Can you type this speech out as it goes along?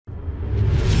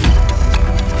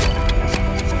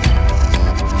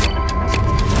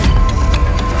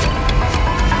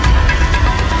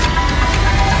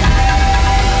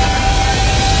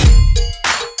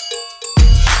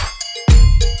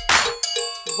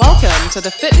to the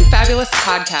Fit and Fabulous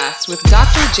podcast with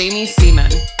Dr. Jaime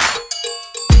Seaman.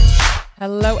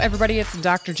 Hello, everybody. It's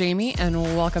Dr. Jaime,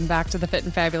 and welcome back to the Fit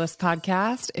and Fabulous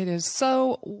podcast. It is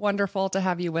so wonderful to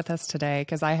have you with us today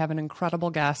because I have an incredible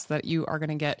guest that you are going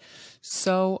to get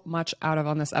so much out of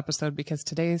on this episode, because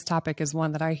today's topic is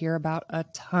one that I hear about a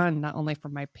ton, not only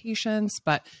from my patients,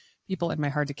 but people in my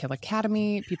Hard to Kill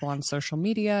Academy, people on social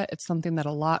media. It's something that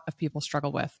a lot of people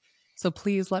struggle with. So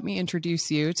please let me introduce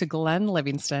you to Glenn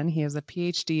Livingston. He is a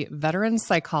Ph.D. veteran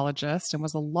psychologist and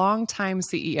was a longtime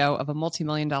CEO of a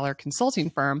multi-million-dollar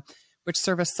consulting firm, which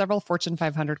serviced several Fortune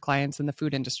 500 clients in the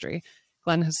food industry.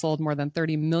 Glenn has sold more than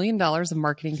 $30 million of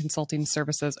marketing consulting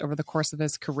services over the course of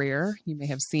his career. You may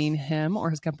have seen him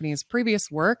or his company's previous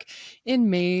work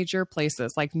in major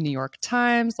places like New York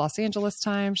Times, Los Angeles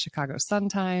Times, Chicago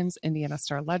Sun-Times, Indiana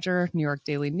Star-Ledger, New York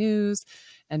Daily News,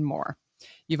 and more.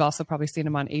 You've also probably seen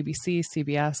him on ABC,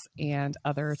 CBS, and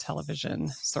other television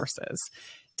sources.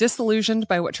 Disillusioned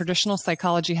by what traditional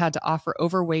psychology had to offer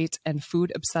overweight and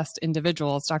food-obsessed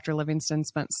individuals, Dr. Livingston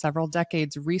spent several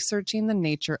decades researching the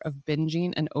nature of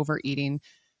binging and overeating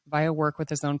via work with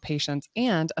his own patients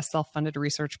and a self-funded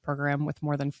research program with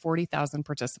more than 40,000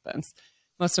 participants.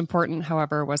 Most important,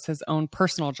 however, was his own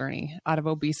personal journey out of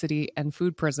obesity and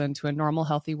food prison to a normal,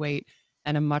 healthy weight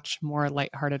and a much more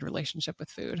lighthearted relationship with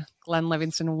food. Glenn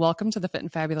Livingston, welcome to the Fit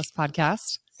and Fabulous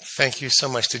podcast. Thank you so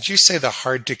much. Did you say the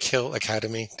Hard to Kill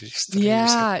Academy?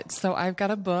 Yeah. So I've got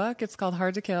a book. It's called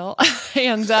Hard to Kill.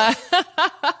 And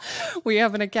we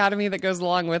have an academy that goes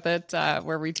along with it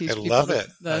where we teach people. I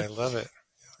love it.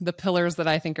 The pillars that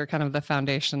I think are kind of the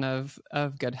foundation of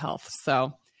good health.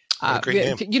 So,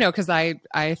 because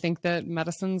I think that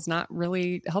medicine's not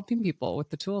really helping people with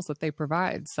the tools that they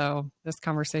provide. So this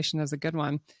conversation is a good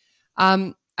one.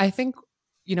 I think,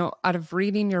 out of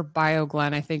reading your bio,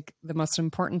 Glenn, I think the most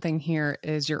important thing here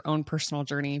is your own personal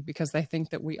journey, because I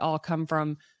think that we all come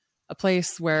from a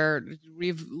place where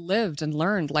we've lived and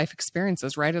learned life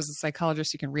experiences, right? As a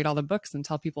psychologist, you can read all the books and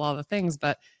tell people all the things,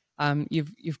 but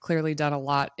you've clearly done a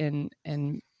lot in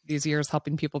these years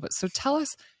helping people. But so tell us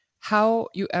how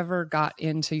you ever got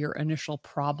into your initial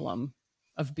problem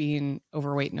of being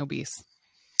overweight and obese.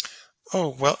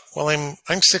 Oh, well, I'm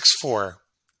 6'4",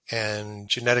 and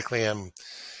genetically I'm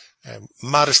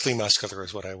modestly muscular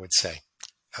is what I would say.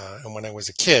 And when I was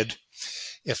a kid,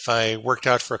 if I worked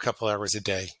out for a couple hours a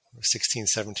day, I was 16,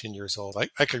 17 years old,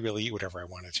 I could really eat whatever I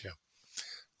wanted to.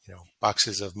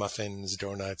 Boxes of muffins,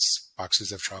 donuts,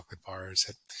 boxes of chocolate bars.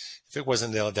 If it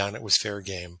wasn't nailed down, it was fair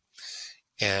game.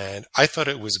 And I thought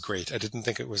it was great. I didn't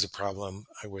think it was a problem.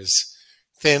 I was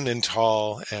thin and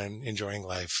tall and enjoying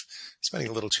life, spending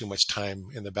a little too much time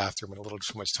in the bathroom and a little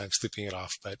too much time sleeping it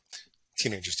off. But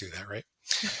teenagers do that, right?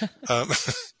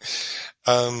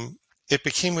 It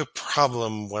became a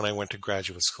problem when I went to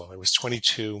graduate school. I was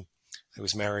 22. I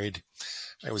was married.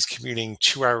 I was commuting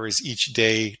 2 hours each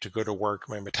day to go to work.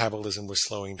 My metabolism was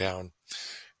slowing down.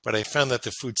 But I found that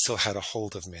the food still had a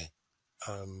hold of me.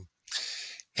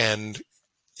 And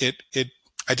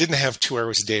I didn't have 2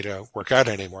 hours a day to work out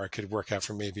anymore. I could work out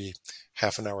for maybe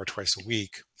half an hour twice a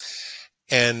week.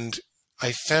 And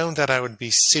I found that I would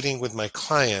be sitting with my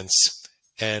clients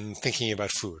and thinking about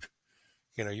food.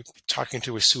 You're talking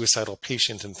to a suicidal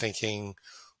patient and thinking,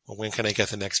 well, when can I get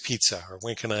the next pizza? Or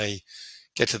when can I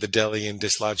get to the deli and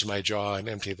dislodge my jaw and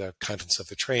empty the contents of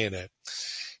the tray in it?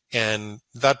 And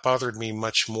that bothered me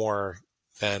much more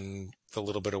than the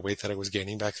little bit of weight that I was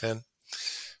gaining back then.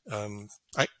 I'm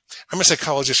a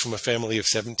psychologist from a family of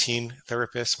 17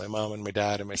 therapists, my mom and my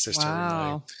dad and my sister.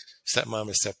 Wow. And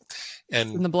my stepmom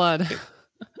and in the blood.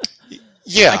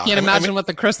 Yeah. I can't imagine what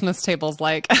the Christmas table's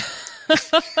like.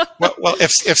 well,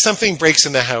 if something breaks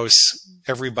in the house,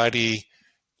 everybody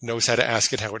knows how to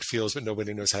ask it how it feels, but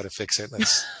nobody knows how to fix it.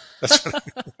 That's what,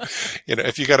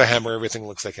 if you got a hammer, everything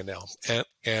looks like a nail.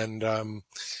 And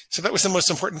so that was the most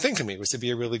important thing to me, was to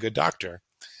be a really good doctor.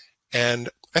 And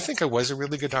I think I was a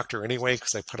really good doctor anyway,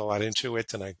 because I put a lot into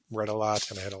it and I read a lot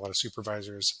and I had a lot of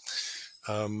supervisors,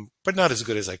 but not as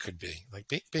good as I could be.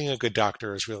 Like being a good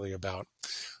doctor is really about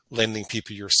lending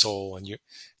people your soul, and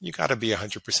you got to be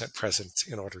 100% present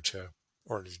in order to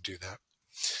do that.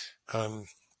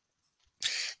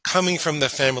 Coming from the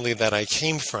family that I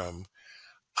came from,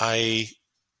 I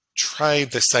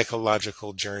tried the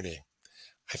psychological journey.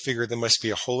 I figured there must be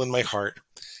a hole in my heart.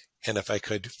 And if I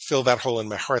could fill that hole in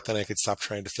my heart, then I could stop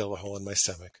trying to fill a hole in my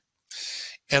stomach.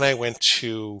 And I went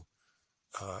to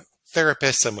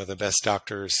therapists, some of the best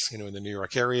doctors, in the New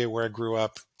York area where I grew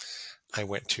up. I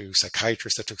went to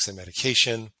psychiatrists that took some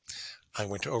medication. I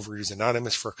went to Overeaters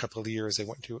Anonymous for a couple of years. I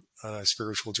went to a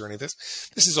spiritual journey. This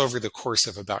is over the course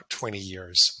of about 20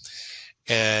 years.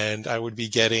 and I would be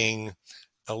getting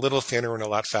a little thinner and a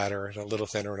lot fatter, and a little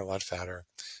thinner and a lot fatter,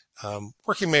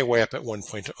 working my way up at one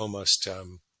point to almost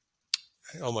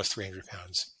 300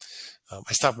 pounds.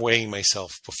 I stopped weighing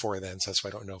myself before then, so that's why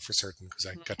I don't know for certain, because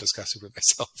I got disgusted with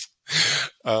myself.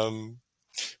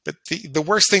 But the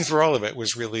worst thing through all of it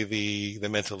was really the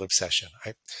mental obsession.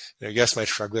 Yes, my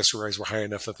triglycerides were high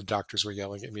enough that the doctors were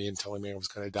yelling at me and telling me I was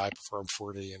going to die before I'm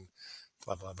 40 and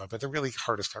blah, blah, blah. But the really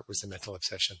hardest part was the mental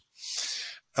obsession.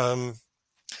 Along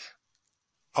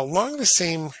the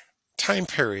same time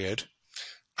period,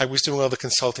 I was doing all the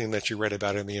consulting that you read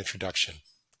about in the introduction.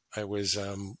 I was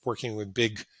working with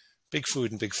big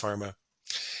food and big pharma.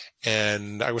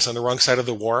 And I was on the wrong side of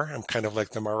the war. I'm kind of like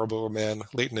the Marlboro Man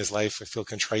late in his life. I feel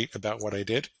contrite about what I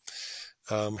did,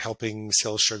 helping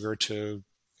sell sugar to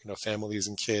families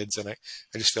and kids. And I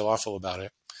just feel awful about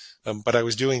it. But I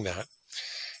was doing that.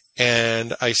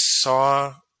 And I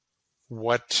saw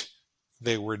what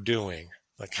they were doing,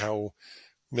 like how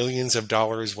millions of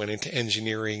dollars went into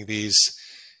engineering these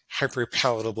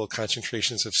hyperpalatable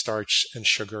concentrations of starch and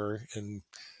sugar and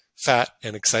fat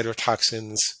and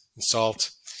excitotoxins and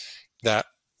salt that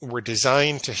were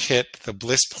designed to hit the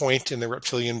bliss point in the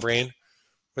reptilian brain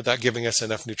without giving us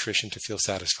enough nutrition to feel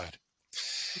satisfied.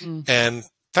 And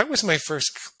that was my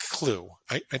first clue.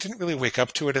 I didn't really wake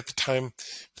up to it at the time,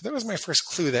 but that was my first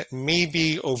clue that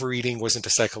maybe overeating wasn't a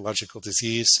psychological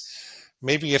disease.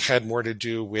 Maybe it had more to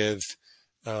do with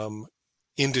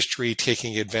industry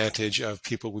taking advantage of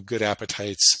people with good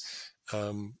appetites,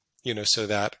 so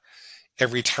that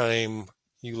every time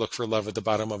you look for love at the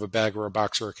bottom of a bag or a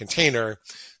box or a container,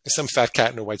 there's some fat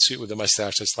cat in a white suit with a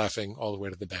mustache that's laughing all the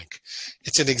way to the bank.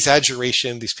 It's an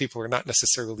exaggeration. These people are not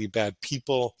necessarily bad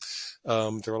people. There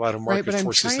are a lot of market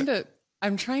forces.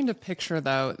 I'm trying to picture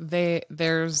though.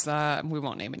 There's we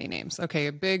won't name any names. Okay,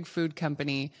 a big food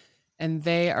company, and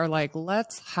they are like,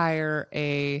 let's hire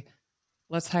a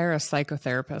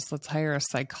psychotherapist. Let's hire a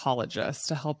psychologist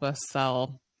to help us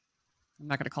sell. I'm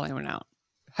not going to call anyone out.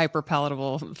 Hyper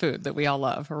palatable food that we all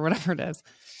love or whatever it is.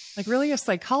 Like, really, a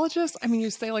psychologist? I mean, you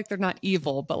say like they're not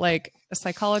evil, but like a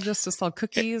psychologist to sell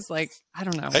cookies? Like, I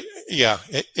don't know.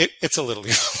 It's a little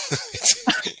evil.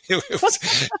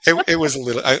 It was a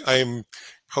little.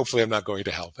 Hopefully I'm not going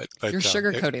to help it. But you're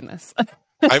sugarcoating this.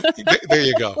 There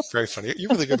you go. Very funny.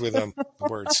 You're really good with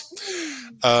words.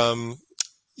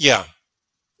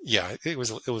 It was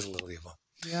a little evil.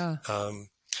 Yeah.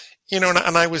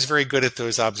 And I was very good at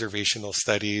those observational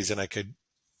studies, and I could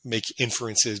make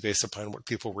inferences based upon what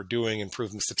people were doing and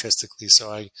prove them statistically. So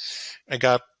I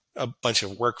got a bunch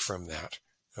of work from that,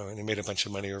 and I made a bunch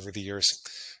of money over the years.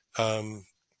 But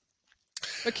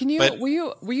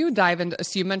will you dive into,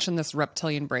 so you mentioned this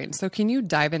reptilian brain. So can you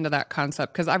dive into that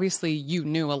concept? Because obviously you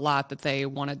knew a lot that they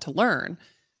wanted to learn.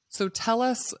 So tell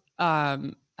us how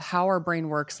our brain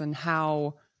works and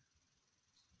how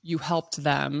you helped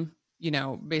them,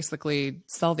 basically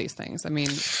sell these things. I mean,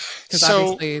 because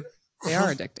obviously they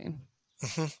are addicting.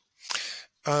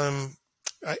 I'm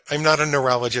not a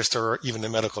neurologist or even a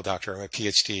medical doctor. I'm a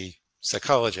Ph.D.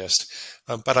 psychologist,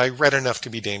 but I read enough to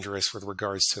be dangerous with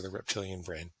regards to the reptilian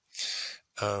brain.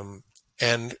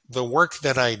 And the work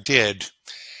that I did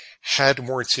had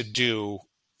more to do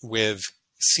with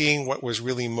seeing what was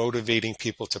really motivating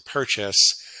people to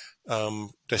purchase,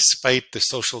 despite the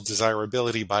social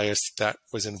desirability bias that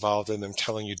was involved in them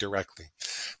telling you directly.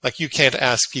 Like, you can't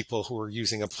ask people who are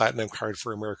using a platinum card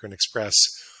for American Express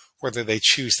whether they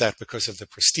choose that because of the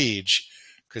prestige,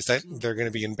 because they're going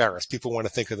to be embarrassed. People want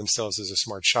to think of themselves as a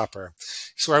smart shopper.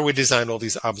 So I would design all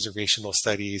these observational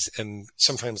studies, and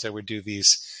sometimes I would do these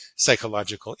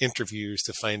psychological interviews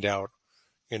to find out,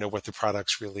 what the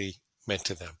products really meant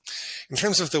to them. In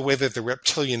terms of the way that the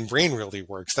reptilian brain really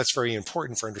works, that's very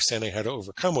important for understanding how to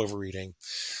overcome overeating,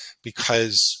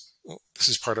 because this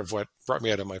is part of what brought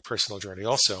me out of my personal journey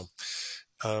also.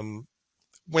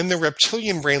 When the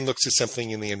reptilian brain looks at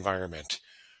something in the environment,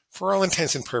 for all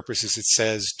intents and purposes, it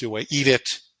says, do I eat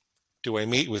it? Do I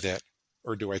mate with it?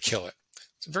 Or do I kill it?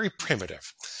 It's very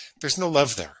primitive. There's no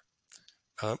love there.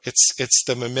 It's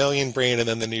the mammalian brain and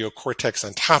then the neocortex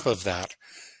on top of that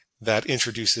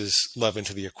introduces love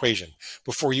into the equation.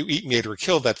 Before you eat, mate, or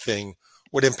kill that thing,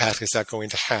 what impact is that going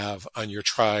to have on your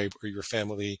tribe or your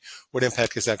family? What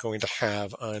impact is that going to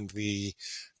have on the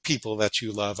people that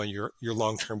you love, on your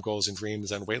long-term goals and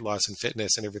dreams, on weight loss and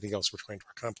fitness and everything else we're trying to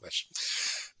accomplish?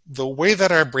 The way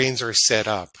that our brains are set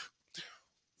up,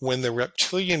 when the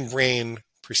reptilian brain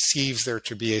perceives there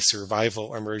to be a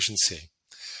survival emergency,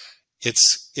 it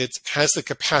has the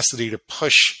capacity to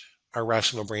push our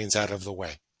rational brains out of the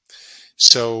way.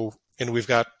 So, and we've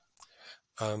got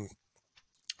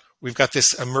we've got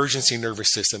this emergency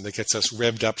nervous system that gets us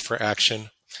revved up for action,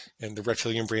 and the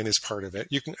reptilian brain is part of it.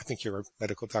 I think you're a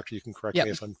medical doctor. You can correct me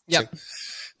if I'm saying,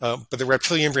 but the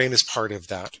reptilian brain is part of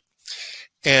that.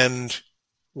 And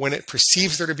when it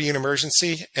perceives there to be an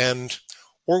emergency,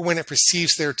 or when it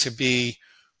perceives there to be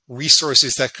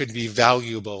resources that could be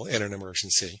valuable in an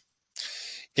emergency,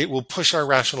 it will push our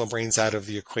rational brains out of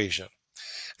the equation.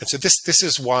 And so this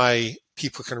is why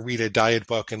people can read a diet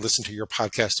book and listen to your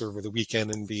podcast over the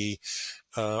weekend and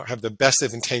have the best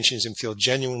of intentions and feel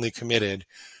genuinely committed.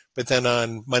 But then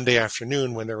on Monday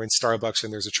afternoon, when they're in Starbucks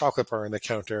and there's a chocolate bar on the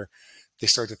counter, they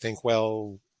start to think,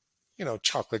 well,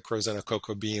 chocolate grows on a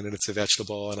cocoa bean and it's a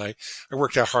vegetable, and I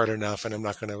worked out hard enough and I'm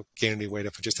not going to gain any weight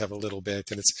if I just have a little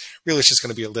bit. And it's just going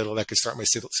to be a little. I could start my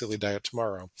silly diet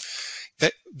tomorrow.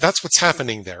 That's what's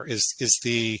happening there is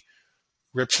the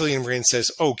reptilian brain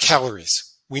says, oh,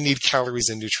 calories. We need calories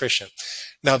in nutrition.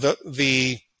 Now,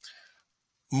 the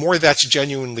more that's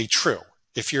genuinely true,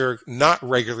 if you're not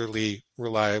regularly,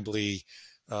 reliably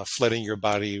flooding your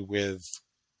body with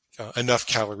enough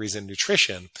calories in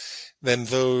nutrition, then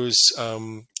those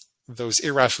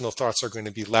irrational thoughts are going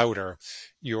to be louder.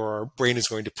 Your brain is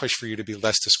going to push for you to be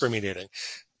less discriminating.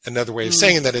 Another way of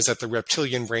saying that is that the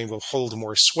reptilian brain will hold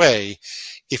more sway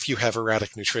if you have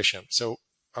erratic nutrition. So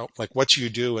like what you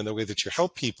do and the way that you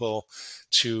help people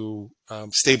to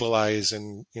stabilize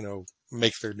and,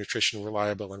 make their nutrition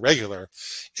reliable and regular,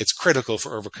 it's critical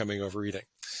for overcoming overeating.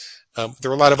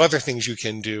 There are a lot of other things you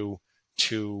can do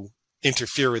to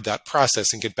interfere with that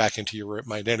process and get back into your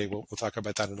mind anyway. We'll talk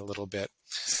about that in a little bit.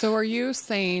 So are you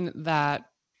saying that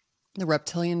the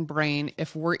reptilian brain,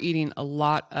 if we're eating a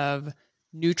lot of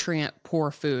nutrient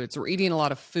poor foods, we're eating a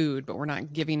lot of food, but we're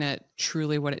not giving it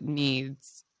truly what it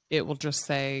needs, it will just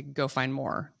say, go find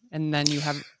more. And then you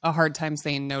have a hard time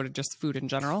saying no to just food in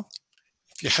general?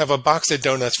 If you have a box of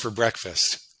donuts for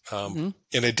breakfast, in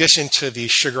addition to the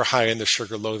sugar high and the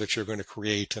sugar low that you're going to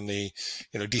create and the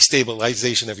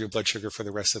destabilization of your blood sugar for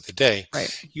the rest of the day,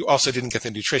 right, you also didn't get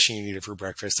the nutrition you needed for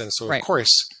breakfast. And so, of course,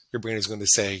 your brain is going to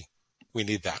say, we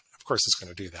need that. Of course, it's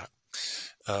going to do that.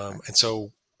 And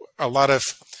so a lot of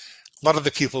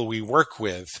the people we work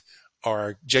with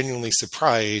are genuinely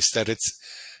surprised that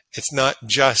it's not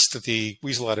just we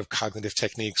use a lot of cognitive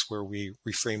techniques where we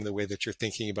reframe the way that you're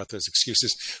thinking about those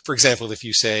excuses. For example, if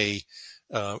you say,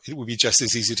 it would be just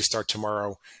as easy to start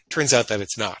tomorrow, turns out that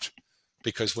it's not.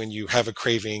 Because when you have a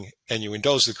craving and you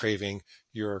indulge the craving,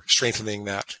 you're strengthening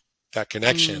that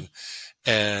connection,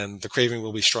 and the craving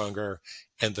will be stronger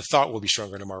and the thought will be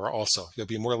stronger tomorrow also. You'll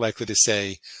be more likely to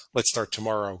say, let's start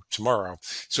tomorrow.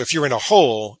 So if you're in a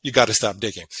hole, you got to stop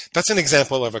digging. That's an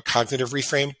example of a cognitive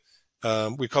reframe.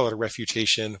 We call it a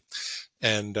refutation,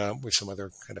 and with some other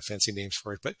kind of fancy names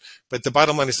for it. But the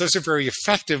bottom line is those are very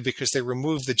effective because they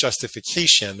remove the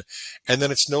justification, and then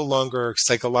it's no longer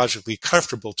psychologically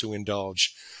comfortable to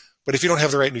indulge. But if you don't have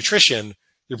the right nutrition,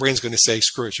 your brain's going to say,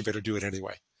 screw it, you better do it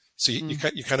anyway. So you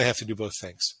kind of have to do both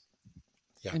things.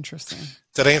 Yeah. Interesting.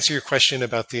 Did I answer your question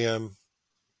about the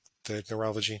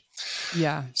neurology?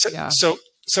 Yeah. So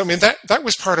I mean, that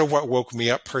was part of what woke me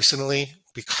up personally,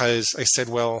 because I said,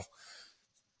 well,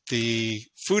 the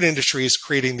food industry is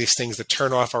creating these things that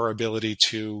turn off our ability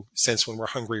to sense when we're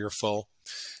hungry or full,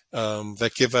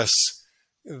 that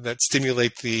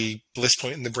stimulate the bliss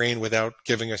point in the brain without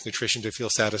giving us nutrition to feel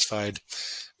satisfied.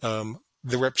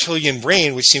 The reptilian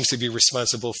brain, which seems to be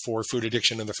responsible for food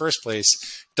addiction in the first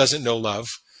place, doesn't know love.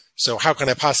 So how can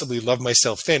I possibly love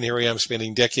myself thin? Here I am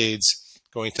spending decades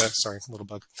going to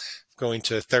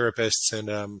therapists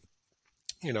and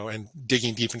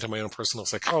digging deep into my own personal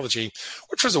psychology,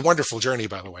 which was a wonderful journey,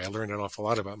 by the way. I learned an awful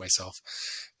lot about myself.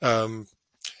 But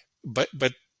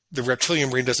the reptilian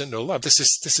brain doesn't know love. This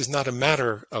is not a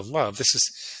matter of love.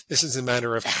 This is a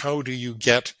matter of how do you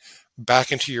get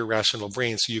back into your rational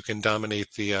brain so you can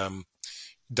dominate the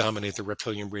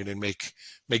reptilian brain and make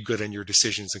good on your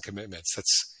decisions and commitments. It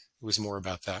was more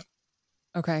about that.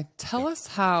 Okay. Tell us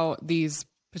how these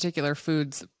particular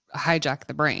foods hijack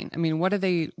the brain. I mean, what do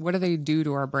they do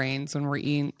to our brains when we're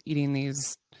eating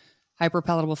these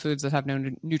hyperpalatable foods that have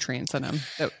no nutrients in them?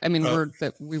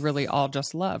 That we really all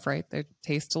just love, right? They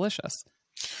taste delicious.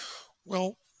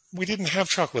 Well, we didn't have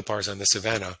chocolate bars on the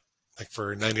savannah, like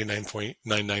for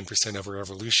 99.99% of our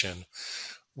evolution.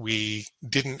 We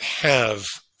didn't have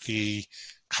the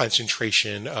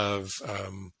concentration of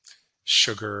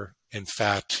sugar and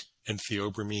fat and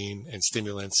theobromine and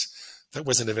stimulants that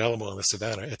wasn't available in the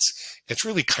savannah. It's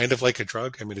really kind of like a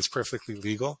drug. I mean, it's perfectly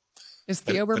legal. Is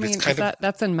theobromine,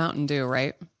 that's in Mountain Dew,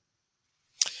 right?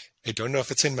 I don't know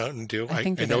if it's in Mountain Dew. I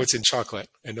know it's in chocolate.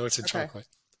 I know it's in chocolate.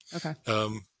 Okay.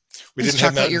 We Is didn't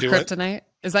have chocolate Mountain your Dew. kryptonite?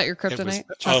 Is that your kryptonite?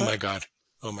 Oh my God.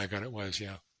 Oh my God, it was,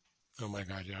 yeah. Oh my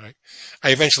God, yeah. I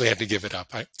eventually had to give it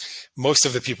up. Most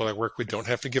of the people I work with don't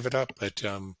have to give it up, but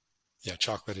yeah,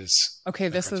 chocolate is Okay.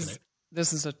 my kryptonite.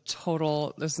 This is a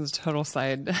total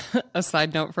side, a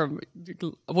side note from,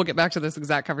 we'll get back to this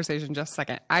exact conversation in just a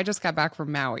second. I just got back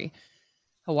from Maui,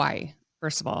 Hawaii.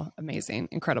 First of all, amazing,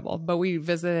 incredible. But we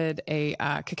visited a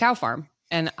cacao farm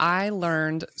and I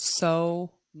learned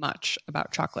so much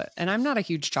about chocolate. And I'm not a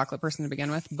huge chocolate person to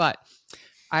begin with, but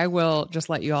I will just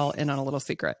let you all in on a little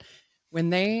secret.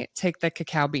 When they take the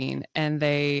cacao bean and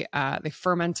they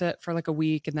ferment it for like a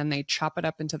week and then they chop it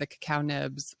up into the cacao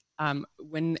nibs,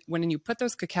 when you put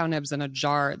those cacao nibs in a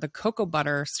jar, the cocoa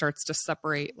butter starts to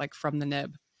separate like from the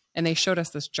nib. And they showed us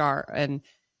this jar, and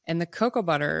the cocoa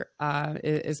butter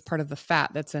is part of the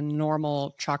fat that's in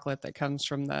normal chocolate that comes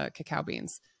from the cacao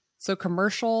beans. So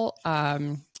commercial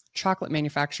chocolate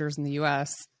manufacturers in the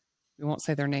U.S., we won't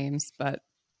say their names, but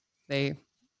they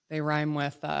rhyme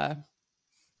with. I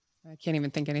can't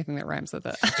even think anything that rhymes with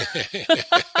it.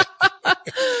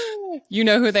 You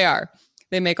know who they are.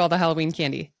 They make all the Halloween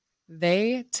candy.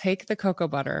 They take the cocoa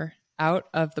butter out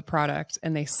of the product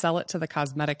and they sell it to the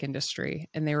cosmetic industry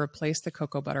and they replace the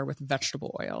cocoa butter with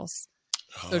vegetable oils.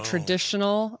 So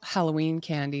traditional Halloween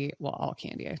candy, well, all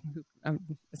candy,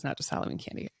 it's not just Halloween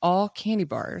candy, all candy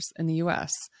bars in the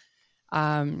US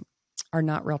are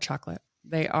not real chocolate.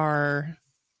 They are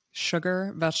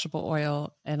sugar, vegetable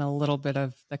oil, and a little bit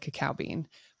of the cacao bean.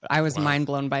 But I was mind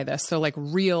blown by this. So like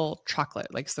real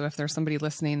chocolate, like, so if there's somebody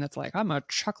listening that's like, I'm a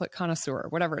chocolate connoisseur,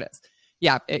 whatever it is.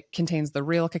 Yeah, it contains the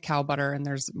real cacao butter and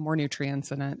there's more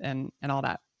nutrients in it and all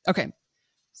that. Okay.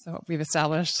 So we've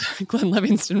established Glenn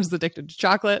Livingston was addicted to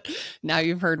chocolate. Now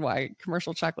you've heard why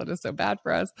commercial chocolate is so bad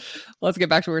for us. Let's get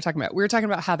back to what we were talking about. We were talking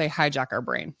about how they hijack our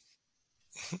brain.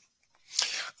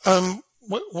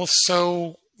 Well,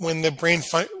 so when the brain,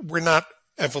 we're not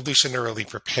evolutionarily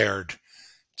prepared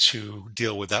to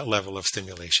deal with that level of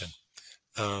stimulation.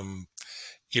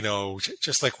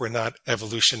 Just like we're not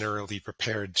evolutionarily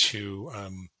prepared to,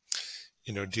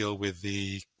 deal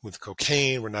with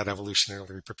cocaine. We're not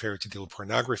evolutionarily prepared to deal with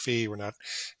pornography. We're not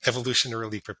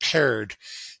evolutionarily prepared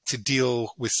to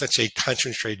deal with such a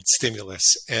concentrated stimulus.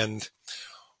 And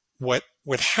what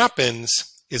happens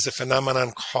is a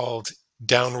phenomenon called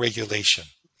downregulation.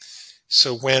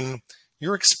 So when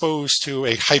you're exposed to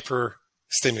a hyper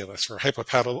stimulus or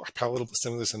hypopalatable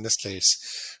stimulus in this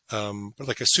case, but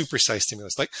like a supersized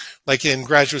stimulus, like in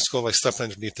graduate school, I slept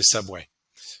underneath the subway.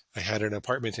 I had an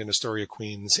apartment in Astoria,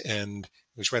 Queens, and it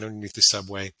was right underneath the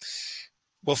subway.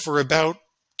 Well, for about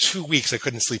 2 weeks, I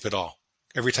couldn't sleep at all.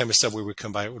 Every time a subway would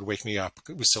come by, it would wake me up.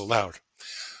 It was so loud.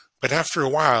 But after a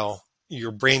while,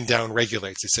 your brain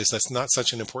downregulates. It says, that's not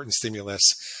such an important stimulus.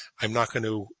 I'm not going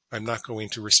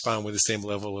to respond with the same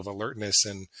level of alertness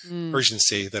and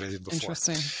urgency that I did before.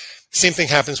 Interesting. Same thing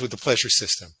happens with the pleasure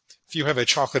system. If you have a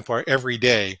chocolate bar every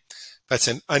day, that's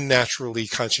an unnaturally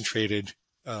concentrated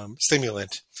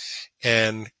stimulant,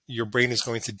 and your brain is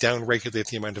going to downregulate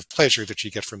the amount of pleasure that you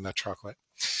get from that chocolate.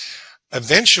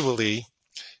 Eventually,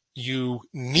 you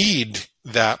need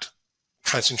that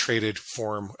concentrated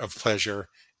form of pleasure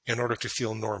in order to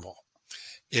feel normal.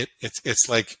 It's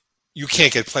like you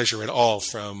can't get pleasure at all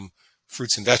from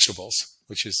fruits and vegetables,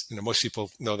 which is, most people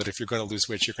know that if you're going to lose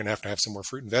weight, you're going to have some more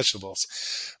fruit and vegetables.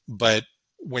 But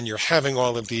when you're having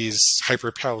all of these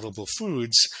hyperpalatable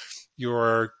foods,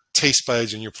 your taste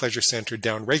buds and your pleasure center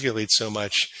downregulate so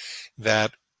much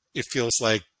that it feels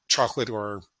like chocolate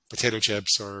or potato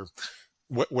chips or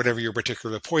whatever your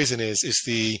particular poison is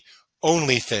the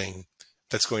only thing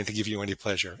that's going to give you any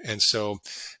pleasure. And so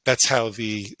that's how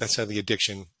the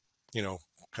addiction,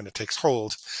 kind of takes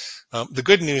hold. The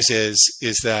good news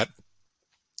is that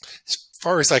as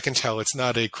far as I can tell, it's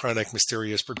not a chronic,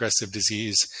 mysterious, progressive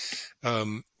disease.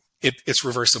 It's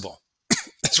reversible.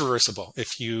 It's reversible.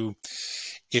 If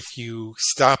you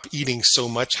stop eating so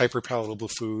much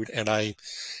hyperpalatable food, and I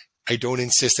don't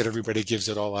insist that everybody gives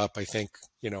it all up. I think,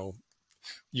 you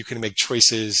can make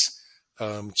choices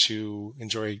to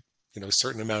enjoy, a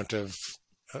certain amount of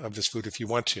this food if you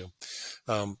want to.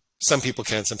 Some people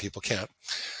can, some people can't.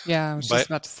 Yeah, I was just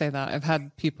about to say that. I've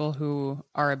had people who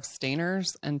are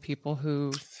abstainers and people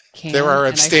who can't. There are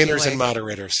abstainers and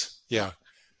moderators. Yeah.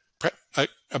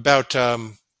 About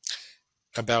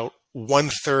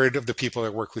 1/3 of the people I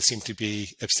work with seem to be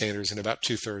abstainers and about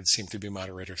 2/3 seem to be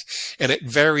moderators. And it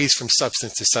varies from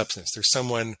substance to substance. There's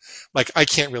someone like, I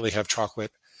can't really have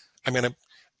chocolate. I mean,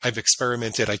 I've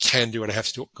experimented. I can do it. I have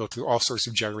to go through all sorts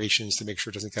of gyrations to make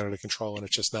sure it doesn't get out of control, and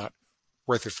it's just not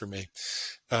worth it for me.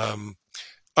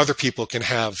 Other people can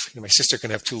have, my sister can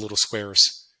have 2 little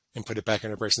squares and put it back in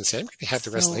her purse and say, I'm going to have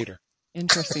the rest later.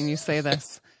 Interesting you say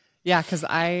this. Yeah, because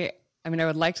I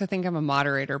would like to think I'm a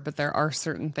moderator, but there are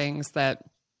certain things that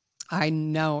I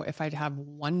know if I'd have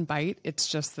one bite, it's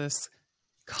just this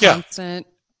constant,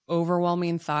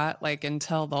 overwhelming thought, like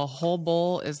until the whole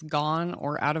bowl is gone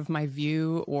or out of my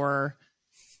view, or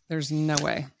there's no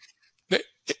way.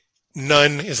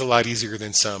 None is a lot easier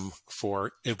than some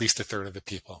for at least a third of the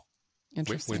people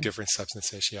with different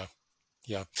substances. Yeah.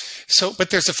 Yeah. So, but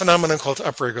there's a phenomenon called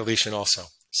upregulation also.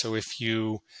 So if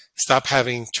you stop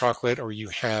having chocolate or you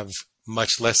have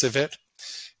much less of it,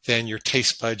 then your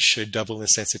taste buds should double in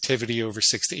sensitivity over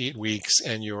 6 to 8 weeks,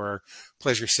 and your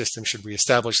pleasure system should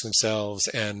reestablish themselves,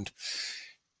 and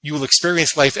you will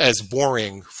experience life as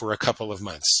boring for a couple of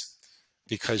months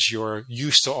because you're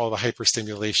used to all the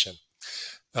hyperstimulation.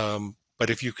 But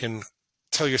if you can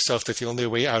tell yourself that the only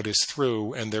way out is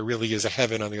through, and there really is a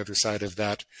heaven on the other side of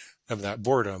that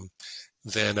boredom,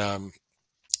 then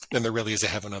there really is a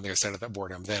heaven on the other side of that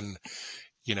boredom. Then,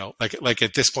 like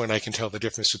at this point, I can tell the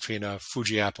difference between a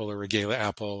Fuji apple or a Gala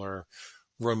apple or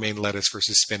romaine lettuce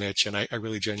versus spinach, and I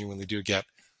really genuinely do get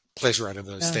pleasure out of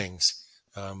those things.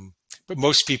 But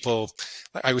most people,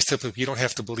 I always tell people, you don't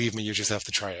have to believe me, you just have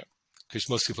to try it, because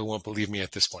most people won't believe me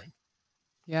at this point.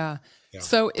 Yeah.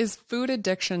 So is food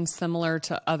addiction similar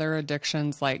to other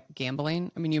addictions like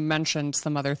gambling? I mean, you mentioned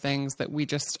some other things that we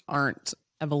just aren't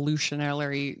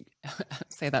evolutionarily,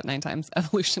 say that 9 times,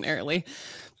 evolutionarily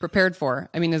prepared for.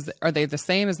 I mean, are they the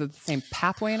same? Is it the same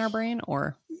pathway in our brain,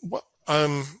 or? Well,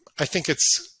 I think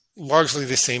it's largely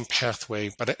the same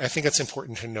pathway, but I think it's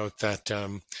important to note that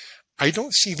I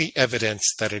don't see the evidence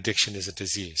that addiction is a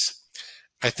disease.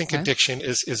 I think addiction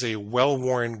is a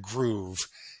well-worn groove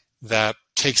that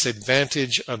takes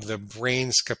advantage of the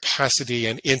brain's capacity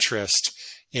and interest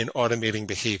in automating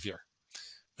behavior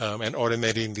and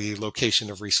automating the location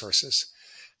of resources.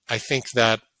 I think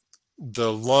that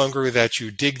the longer that you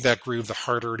dig that groove, the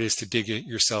harder it is to dig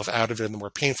yourself out of it, and the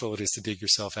more painful it is to dig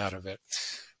yourself out of it.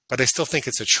 But I still think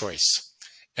it's a choice.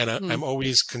 And I'm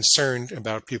always concerned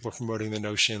about people promoting the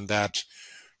notion that,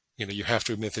 you have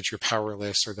to admit that you're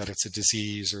powerless, or that it's a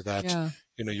disease, or that,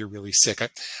 you're really sick.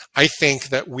 I think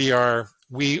that we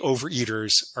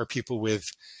overeaters are people with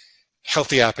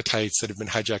healthy appetites that have been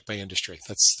hijacked by industry.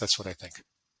 That's what I think.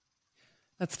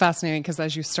 That's fascinating, because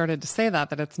as you started to say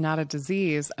that it's not a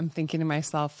disease, I'm thinking to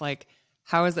myself, like,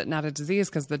 how is it not a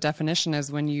disease? Because the definition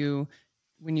is when you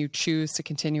choose to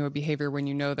continue a behavior, when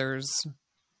you know there's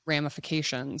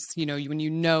ramifications, when you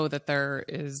know that there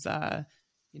is,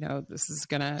 this is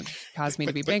going to cause me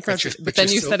to be bankrupt. But then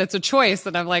you said it's a choice,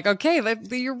 and I'm like, okay,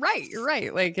 you're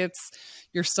right. Like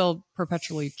you're still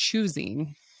perpetually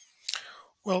choosing.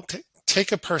 Well,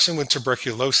 take a person with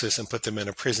tuberculosis and put them in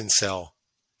a prison cell,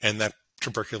 and that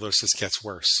tuberculosis gets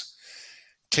worse.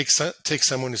 Take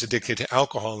someone who's addicted to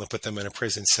alcohol and put them in a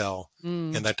prison cell,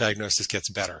 and that diagnosis gets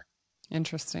better.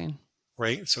 Interesting.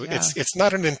 Right? So it's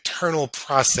not an internal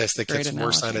process that gets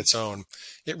worse on its own.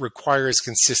 It requires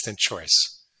consistent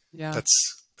choice. Yeah.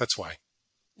 That's why.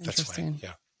 Interesting.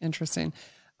 Yeah. Interesting.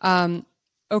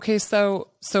 Okay. So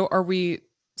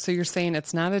you're saying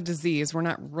it's not a disease. We're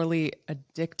not really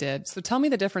addicted. So tell me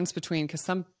the difference between, because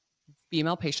some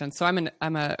female patients, so I'm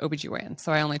a OBGYN,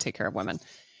 so I only take care of women,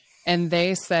 and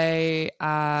they say,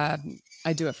 I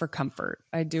do it for comfort.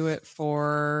 I do it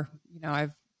for,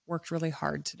 I've worked really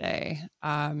hard today.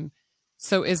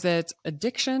 So is it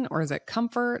addiction, or is it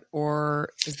comfort, or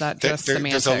is that just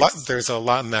semantics? There's a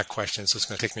lot in that question, so it's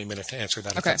going to take me a minute to answer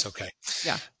that, if that's okay.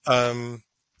 Yeah.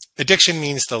 Addiction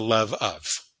means the love of.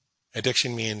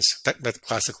 Addiction means that's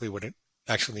classically what it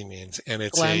actually means, and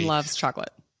it's Glenn loves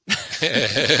chocolate.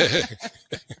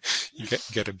 You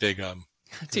get a big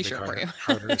t-shirt for you.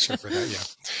 Harder t-shirt for that,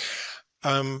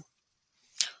 yeah.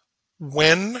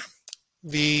 When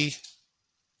the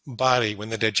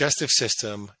digestive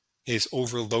system is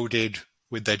overloaded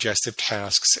with digestive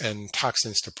tasks and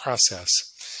toxins to process,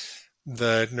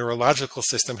 the neurological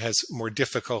system has more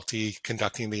difficulty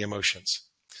conducting the emotions.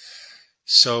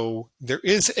 So there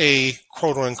is a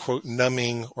quote unquote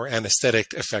numbing or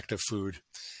anesthetic effect of food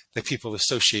that people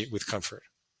associate with comfort,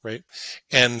 right?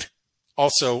 And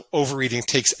also overeating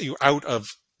takes you out of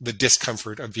the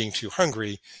discomfort of being too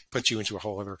hungry, puts you into a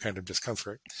whole other kind of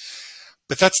discomfort.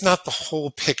 But that's not the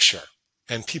whole picture.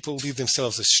 And people lead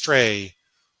themselves astray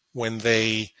when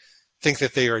they think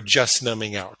that they are just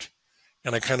numbing out.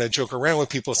 And I kind of joke around with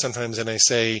people sometimes, and I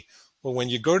say, well, when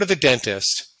you go to the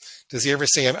dentist, does he ever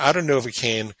say, I'm out of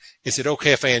Novocaine, is it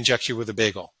okay if I inject you with a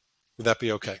bagel? Would that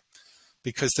be okay?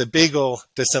 Because the bagel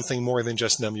does something more than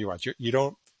just numb you out. You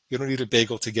don't need a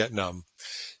bagel to get numb.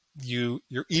 You're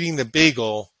eating the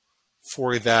bagel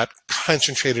for that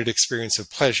concentrated experience of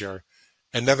pleasure.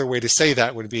 Another way to say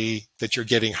that would be that you're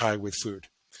getting high with food.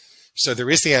 So there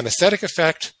is the anesthetic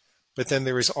effect, but then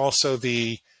there is also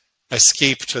the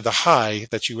escape to the high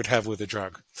that you would have with a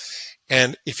drug.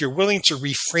 And if you're willing to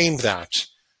reframe that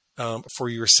for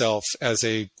yourself as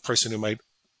a person who might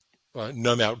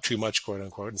numb out too much, quote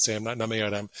unquote, and say, I'm not numbing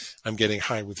out, I'm getting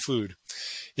high with food.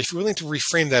 If you're willing to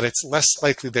reframe that, it's less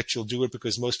likely that you'll do it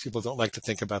because most people don't like to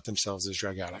think about themselves as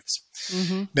drug addicts.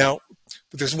 Mm-hmm. Now,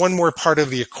 but there's one more part of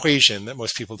the equation that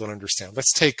most people don't understand.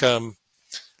 Let's take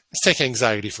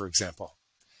anxiety, for example.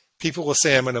 People will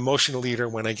say, I'm an emotional eater.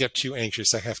 When I get too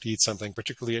anxious, I have to eat something,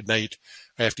 particularly at night.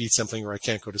 I have to eat something or I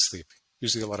can't go to sleep,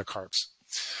 usually a lot of carbs.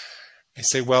 I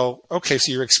say, well, okay,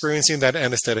 so you're experiencing that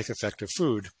anesthetic effect of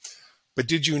food, but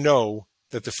did you know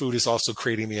that the food is also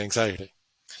creating the anxiety?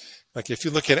 Like if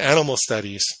you look at animal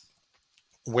studies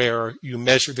where you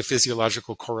measure the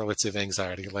physiological correlates of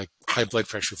anxiety, like high blood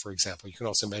pressure, for example, you can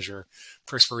also measure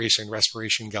perspiration,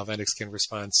 respiration, galvanic skin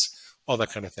response, all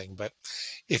that kind of thing. But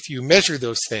if you measure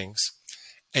those things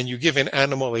and you give an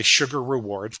animal a sugar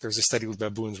reward, there's a study with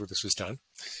baboons where this was done,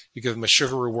 you give them a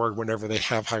sugar reward whenever they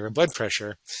have higher blood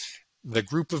pressure, the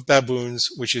group of baboons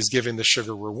which is given the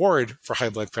sugar reward for high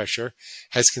blood pressure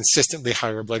has consistently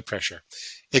higher blood pressure.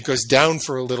 It goes down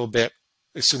for a little bit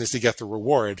as soon as they get the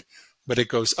reward, but it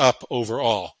goes up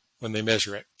overall when they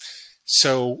measure it.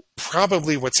 So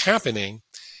probably what's happening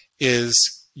is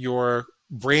your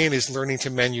brain is learning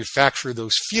to manufacture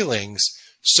those feelings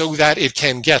so that it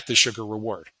can get the sugar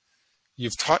reward.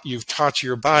 You've taught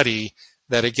your body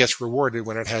that it gets rewarded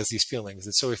when it has these feelings.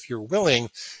 And so if you're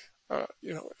willing,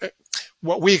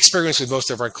 what we experience with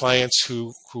most of our clients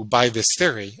who buy this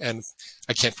theory, and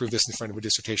I can't prove this in front of a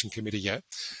dissertation committee yet,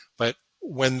 but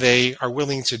when they are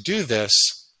willing to do this,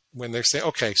 when they say,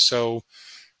 okay, so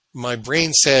my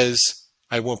brain says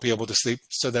I won't be able to sleep,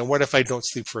 so then what if I don't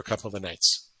sleep for a couple of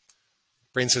nights?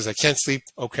 Brain says I can't sleep,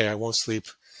 okay, I won't sleep.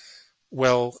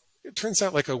 Well, it turns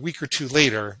out like a week or two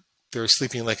later, they're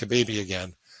sleeping like a baby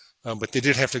again. But they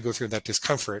did have to go through that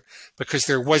discomfort because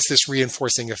there was this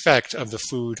reinforcing effect of the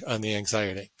food on the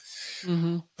anxiety.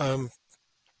 Mm-hmm.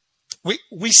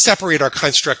 We separate our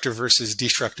constructive versus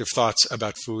destructive thoughts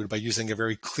about food by using a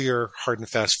very clear, hard and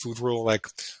fast food rule, like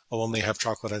I'll only have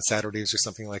chocolate on Saturdays or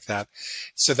something like that,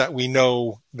 so that we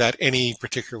know that any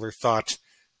particular thought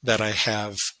that I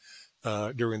have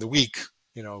during the week,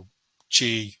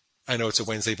 gee, I know it's a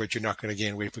Wednesday, but you're not going to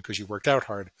gain weight because you worked out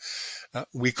hard.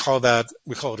 We call it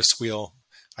a squeal.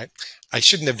 I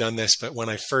shouldn't have done this, but when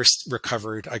I first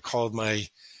recovered, I called my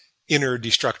inner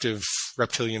destructive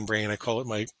reptilian brain, I call it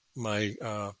my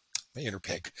inner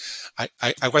pig.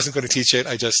 I wasn't going to teach it.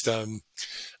 I shouldn't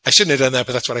have done that,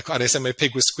 but that's what I called it. I said my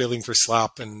pig was squealing for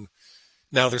slop, and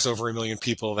now there's over 1 million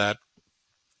people that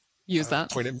use that.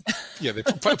 They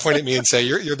point at me and say,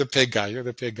 "You're the pig guy. You're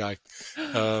the pig guy."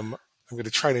 I'm going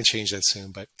to try to change that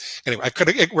soon, but anyway,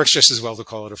 it works just as well to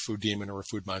call it a food demon or a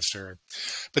food monster.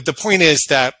 But the point is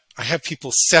that I have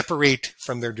people separate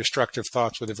from their destructive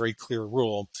thoughts with a very clear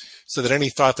rule, so that any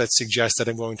thought that suggests that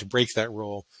I'm going to break that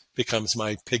rule becomes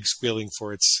my pig squealing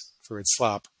for its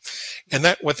slop. And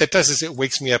what that does is it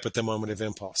wakes me up at the moment of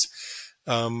impulse.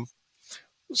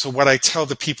 So what I tell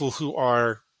the people who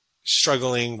are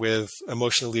struggling with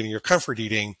emotional eating or comfort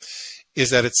eating is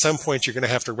that at some point you're going to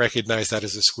have to recognize that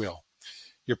as a squeal.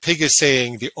 Your pig is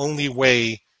saying the only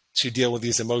way to deal with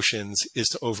these emotions is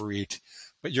to overeat,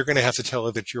 but you're going to have to tell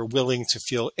it that you're willing to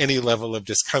feel any level of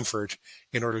discomfort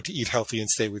in order to eat healthy and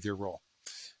stay with your rule.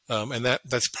 And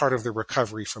that's part of the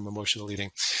recovery from emotional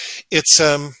eating. It's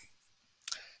I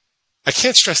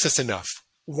can't stress this enough.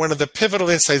 One of the pivotal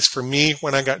insights for me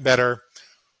when I got better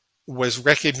was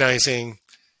recognizing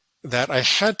that I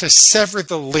had to sever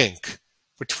the link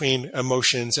between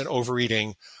emotions and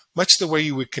overeating, much the way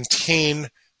you would contain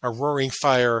a roaring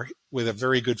fire with a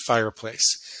very good fireplace.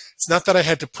 It's not that I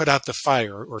had to put out the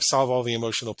fire or solve all the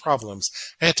emotional problems.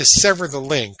 I had to sever the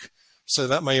link so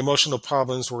that my emotional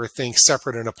problems were a thing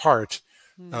separate and apart,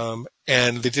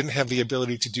 and they didn't have the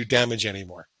ability to do damage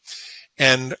anymore.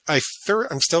 And I'm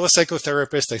still a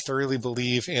psychotherapist. I thoroughly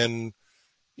believe in,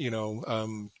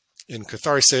 in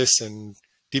catharsis and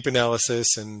deep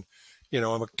analysis, and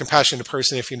I'm a compassionate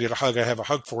person. If you need a hug, I have a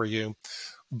hug for you.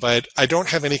 But I don't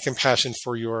have any compassion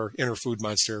for your inner food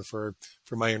monster, for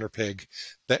my inner pig.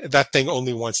 That thing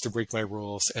only wants to break my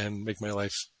rules and make my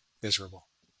life miserable.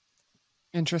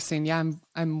 Interesting. Yeah,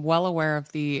 I'm well aware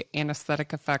of the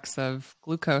anesthetic effects of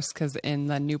glucose because in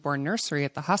the newborn nursery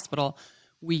at the hospital,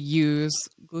 we use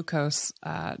glucose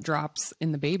drops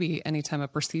in the baby anytime a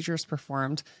procedure is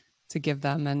performed to give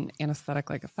them an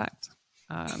anesthetic-like effect.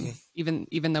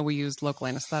 Even though we use local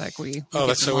anesthetic, we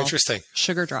that's so interesting.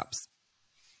 Sugar drops.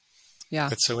 Yeah.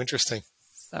 That's so interesting.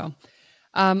 So,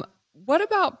 what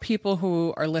about people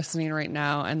who are listening right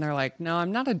now and they're like, no,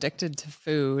 I'm not addicted to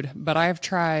food, but I've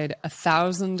tried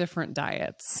 1,000 different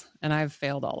diets and I've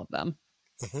failed all of them.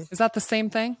 Mm-hmm. Is that the same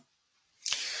thing?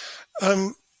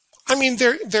 I mean,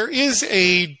 there is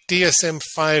a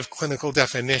DSM-5 clinical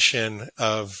definition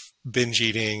of binge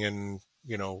eating and,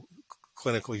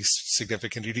 clinically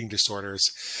significant eating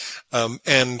disorders.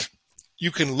 And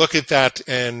you can look at that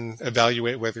and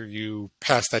evaluate whether you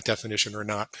pass that definition or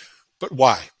not. But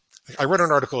why? I wrote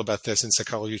an article about this in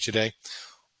Psychology Today.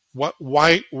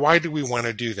 Why do we want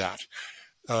to do that?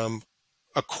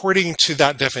 According to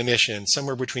that definition,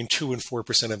 somewhere between 2 and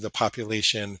 4% of the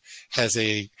population has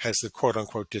the quote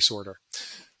unquote disorder.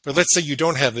 But let's say you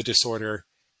don't have the disorder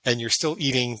and you're still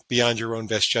eating beyond your own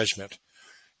best judgment.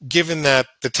 Given that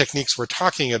the techniques we're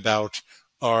talking about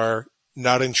are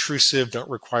not intrusive, don't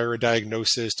require a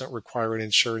diagnosis, don't require an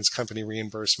insurance company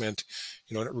reimbursement,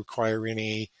 don't require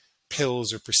any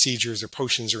pills or procedures or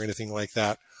potions or anything like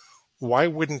that, why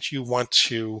wouldn't you want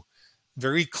to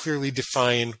very clearly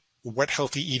define what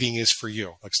healthy eating is for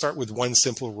you? Like, start with one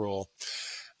simple rule.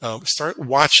 Start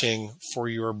watching for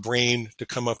your brain to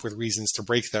come up with reasons to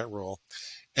break that rule.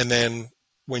 And then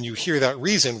when you hear that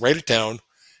reason, write it down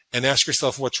and ask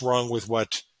yourself what's wrong with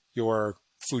what your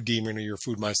food demon or your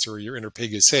food monster or your inner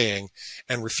pig is saying,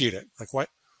 and refute it. Like,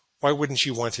 why wouldn't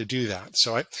you want to do that?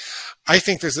 So I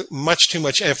think there's much too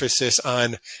much emphasis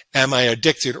on, am I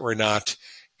addicted or not?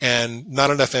 And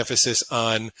not enough emphasis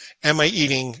on, am I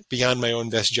eating beyond my own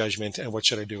best judgment, and what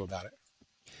should I do about it?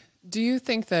 Do you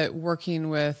think that working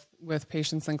with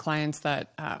patients and clients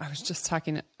that I was just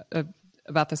talking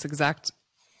about this exact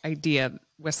idea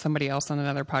with somebody else on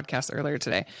another podcast earlier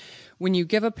today. When you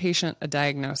give a patient a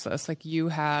diagnosis, like you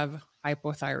have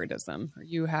hypothyroidism or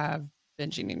you have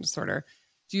binge eating disorder,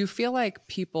 do you feel like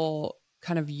people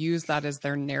kind of use that as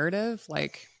their narrative?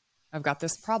 Like, I've got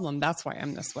this problem, that's why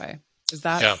I'm this way. Is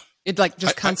that it? Like,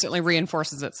 just constantly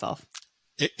reinforces itself.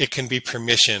 It can be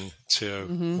permission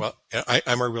to, well,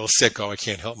 I'm a real sicko. I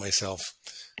can't help myself.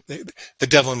 The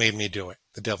devil made me do it.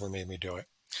 The devil made me do it.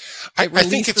 I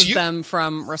think it's them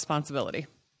from responsibility.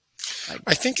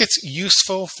 I think it's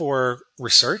useful for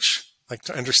research, like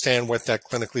to understand what that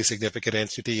clinically significant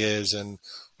entity is and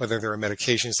whether there are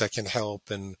medications that can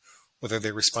help and whether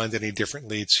they respond any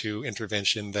differently to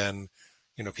intervention than,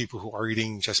 people who are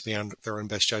eating just beyond their own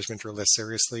best judgment or less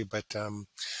seriously. But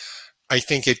I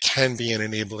think it can be an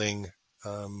enabling,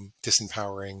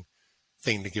 disempowering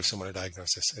thing to give someone a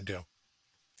diagnosis. I do.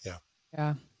 Yeah.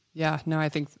 Yeah. Yeah. No, I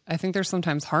think there's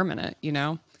sometimes harm in it,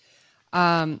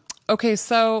 Okay.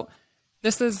 So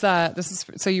this is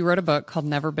so you wrote a book called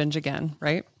Never Binge Again,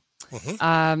 right?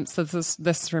 Mm-hmm. So this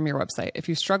is from your website. If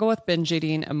you struggle with binge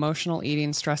eating, emotional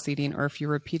eating, stress eating, or if you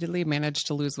repeatedly manage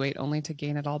to lose weight only to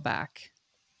gain it all back,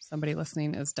 somebody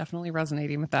listening is definitely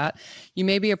resonating with that. You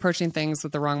may be approaching things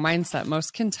with the wrong mindset.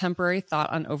 Most contemporary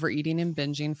thought on overeating and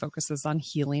binging focuses on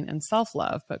healing and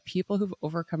self-love, but people who've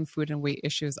overcome food and weight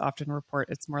issues often report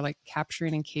it's more like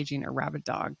capturing and caging a rabid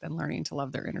dog than learning to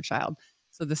love their inner child.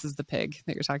 So this is the pig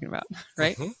that you're talking about,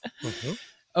 right? Mm-hmm. Mm-hmm.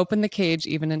 Open the cage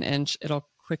even an inch. It'll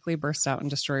quickly burst out and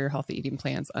destroy your healthy eating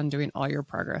plans, undoing all your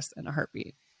progress in a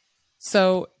heartbeat.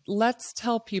 So let's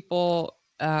tell people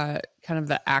kind of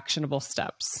the actionable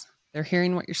steps. They're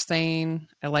hearing what you're saying.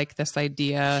 I like this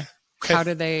idea.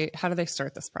 Okay. How do they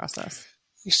start this process?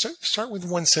 You start with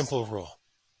one simple rule.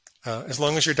 As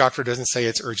long as your doctor doesn't say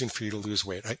it's urgent for you to lose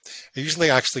weight. I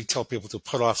usually actually tell people to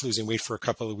put off losing weight for a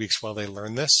couple of weeks while they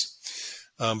learn this,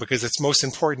 because it's most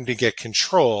important to get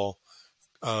control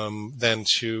than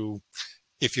to,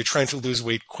 if you're trying to lose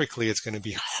weight quickly, it's going to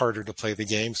be harder to play the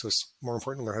game. So it's more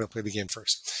important to learn how to play the game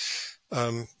first.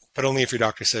 But only if your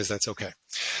doctor says that's okay.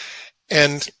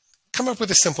 And come up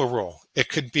with a simple rule. It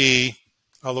could be,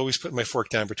 I'll always put my fork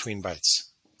down between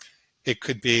bites. It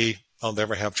could be, I'll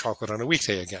never have chocolate on a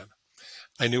weekday again.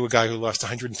 I knew a guy who lost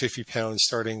 150 pounds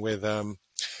starting with,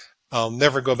 I'll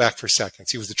never go back for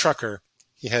seconds. He was a trucker.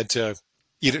 He had to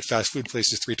eat at fast food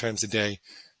places 3 times a day.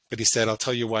 But he said, I'll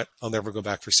tell you what, I'll never go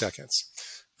back for seconds.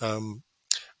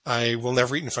 I will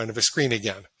never eat in front of a screen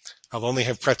again. I'll only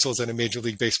have pretzels at a Major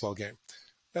League Baseball game.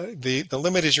 The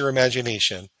limit is your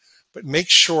imagination, but make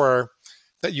sure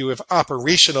that you have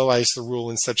operationalized the rule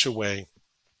in such a way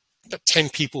that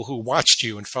 10 people who watched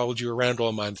you and followed you around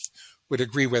all month would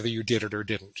agree whether you did it or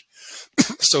didn't.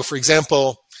 So, for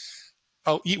example,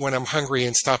 I'll eat when I'm hungry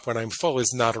and stop when I'm full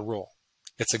is not a rule.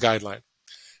 It's a guideline,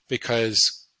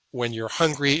 because when you're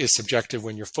hungry is subjective,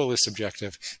 when you're full is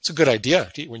subjective. It's a good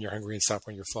idea to eat when you're hungry and stop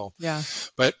when you're full. Yeah.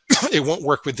 But it won't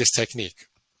work with this technique.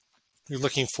 You're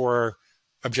looking for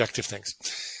objective things.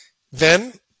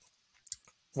 Then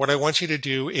what I want you to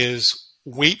do is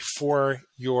wait for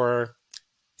your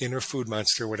inner food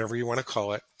monster, whatever you want to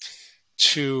call it,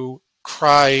 to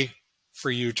cry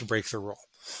for you to break the rule.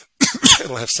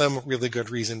 It'll have some really good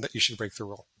reason that you should break the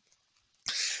rule.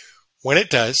 When it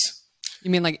does, you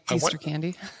mean like Easter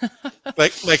candy?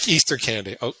 like Easter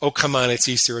candy. Oh, come on, it's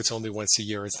Easter. It's only once a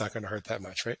year. It's not going to hurt that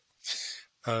much, right?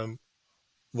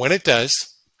 When it does,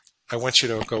 I want you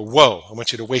to go, whoa. I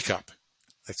want you to wake up.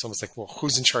 It's almost like, well,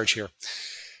 who's in charge here?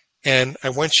 And I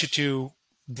want you to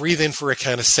breathe in for a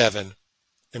count of 7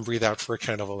 and breathe out for a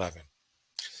count of 11.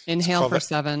 Inhale for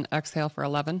 7, exhale for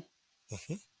 11.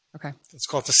 Mm-hmm. Okay. It's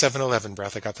called the 7-11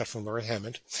 breath. I got that from Laura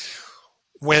Hammond.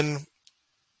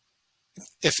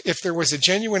 If there was a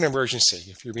genuine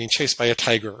emergency, if you're being chased by a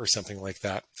tiger or something like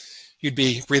that, you'd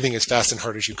be breathing as fast and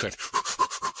hard as you could,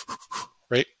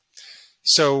 right?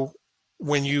 So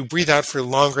when you breathe out for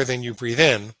longer than you breathe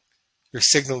in, you're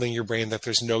signaling your brain that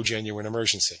there's no genuine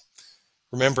emergency.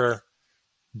 Remember,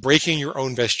 breaking your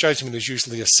own best judgment is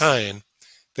usually a sign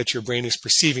that your brain is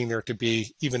perceiving there to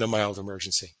be even a mild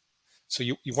emergency. So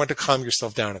you want to calm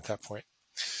yourself down at that point.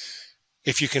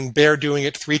 If you can bear doing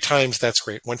it 3 times, that's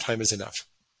great. 1 time is enough.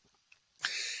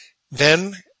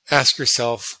 Then ask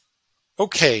yourself,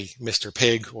 okay, Mr.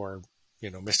 Pig or,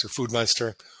 Mr. Food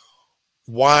Monster,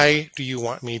 why do you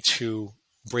want me to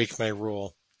break my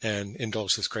rule and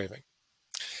indulge this craving?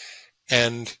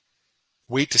 And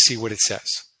wait to see what it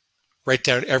says. Write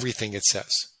down everything it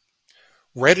says.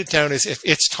 Write it down as if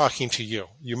it's talking to you.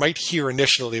 You might hear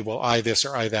initially, well, I this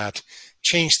or I that.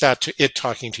 Change that to it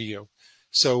talking to you.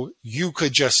 So you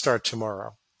could just start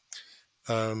tomorrow.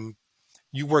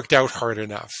 You worked out hard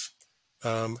enough.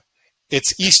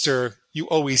 It's Easter. You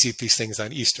always eat these things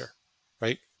on Easter,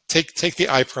 right? Take the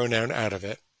I pronoun out of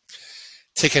it.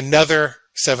 Take another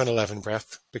 7-11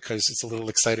 breath because it's a little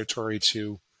excitatory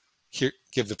to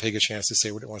give the pig a chance to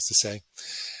say what it wants to say.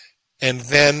 And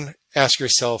then ask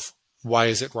yourself, why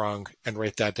is it wrong? And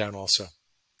write that down also.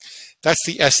 That's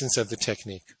the essence of the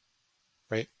technique,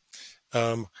 right?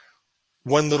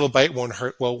 One little bite won't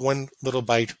hurt. Well, one little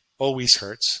bite always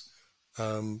hurts.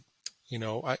 One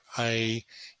little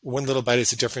bite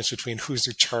is the difference between who's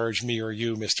in charge, me or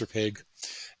you, Mr. Pig.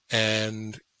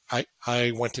 And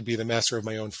I want to be the master of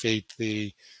my own fate,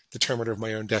 the determiner of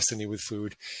my own destiny with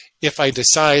food. If I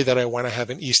decide that I want to have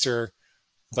an Easter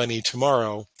bunny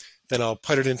tomorrow, then I'll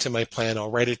put it into my plan.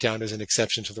 I'll write it down as an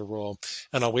exception to the rule,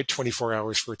 and I'll wait 24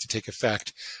 hours for it to take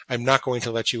effect. I'm not going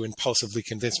to let you impulsively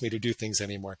convince me to do things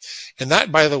anymore. And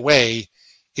that, by the way,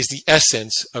 is the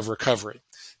essence of recovery.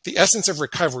 The essence of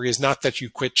recovery is not that you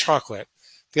quit chocolate.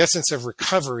 The essence of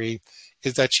recovery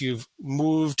is that you've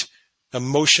moved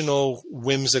emotional,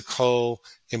 whimsical,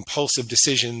 impulsive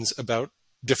decisions about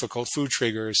difficult food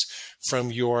triggers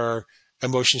from your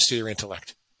emotions to your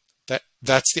intellect.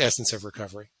 That's the essence of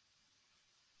recovery.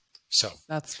 So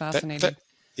that's fascinating.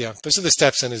 Those are the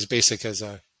steps in as basic as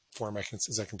a form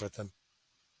as I can put them.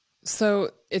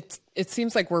 So it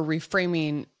seems like we're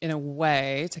reframing in a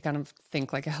way to kind of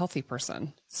think like a healthy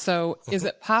person. So is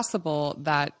it possible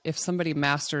that if somebody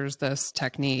masters this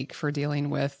technique for dealing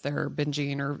with their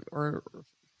binging or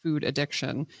food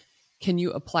addiction, can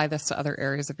you apply this to other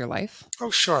areas of your life?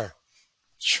 Oh, sure.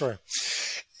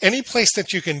 Any place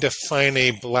that you can define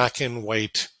a black and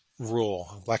white rule,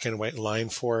 a black and white line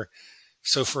for.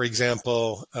 So, for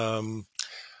example,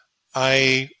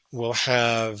 I will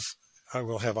have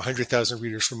 100,000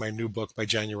 readers for my new book by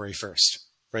January 1st,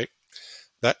 right?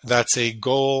 That's a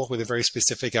goal with a very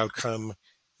specific outcome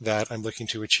that I'm looking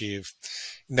to achieve.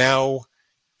 Now,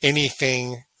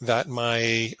 anything that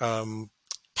my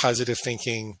positive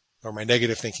thinking or my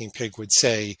negative thinking pig would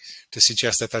say to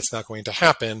suggest that that's not going to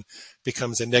happen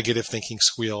becomes a negative thinking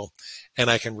squeal, and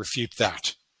I can refute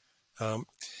that.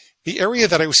 The area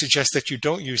that I would suggest that you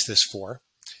don't use this for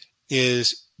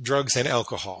is drugs and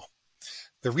alcohol.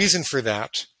 The reason for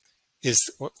that is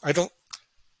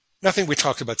nothing we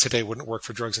talked about today wouldn't work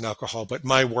for drugs and alcohol, but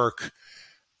my work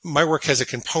has a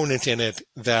component in it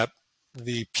that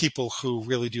the people who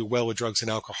really do well with drugs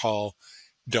and alcohol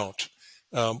don't.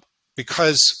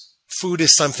 Because food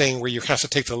is something where you have to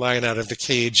take the lion out of the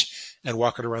cage and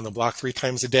walk it around the block 3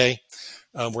 times a day.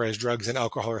 Whereas drugs and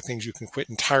alcohol are things you can quit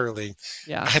entirely.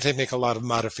 Yeah. I had to make a lot of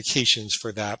modifications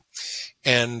for that.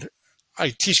 And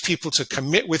I teach people to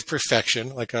commit with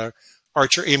perfection, like a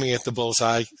archer aiming at the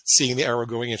bullseye, seeing the arrow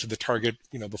going into the target,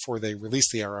 before they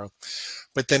release the arrow.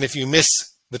 But then if you miss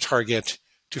the target,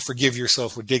 to forgive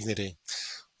yourself with dignity.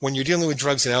 when you're dealing with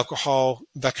drugs and alcohol,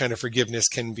 that kind of forgiveness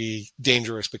can be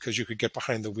dangerous because you could get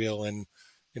behind the wheel and,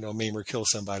 maim or kill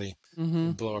somebody,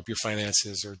 blow up your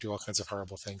finances, or do all kinds of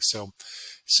horrible things. So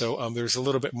there's a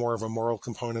little bit more of a moral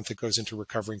component that goes into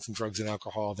recovering from drugs and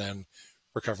alcohol than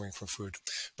recovering from food.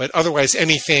 But otherwise,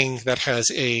 anything that has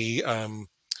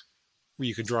where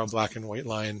you can draw a black and white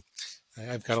line.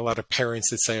 I've got a lot of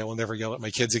parents that say, I will never yell at my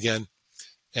kids again.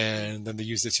 And then they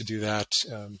use it to do that.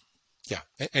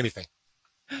 Anything.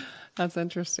 That's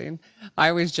interesting. I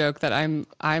always joke that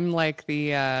I'm like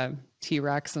the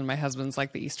T-Rex and my husband's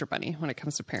like the Easter Bunny when it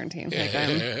comes to parenting.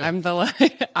 Like I'm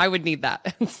the I would need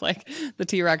that. It's like the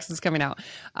T-Rex is coming out.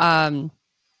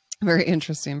 Very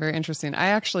interesting. Very interesting. I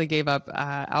actually gave up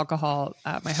alcohol,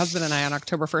 my husband and I, on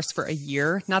October 1st for a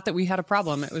year. Not that we had a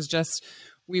problem. It was just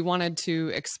we wanted to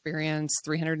experience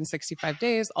 365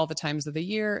 days, all the times of the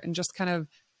year, and just kind of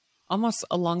almost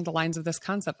along the lines of this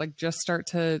concept, like just start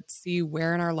to see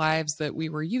where in our lives that we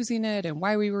were using it and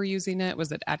why we were using it.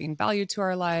 Was it adding value to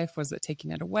our life? Was it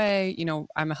taking it away?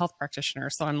 I'm a health practitioner,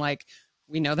 so I'm like,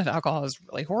 we know that alcohol is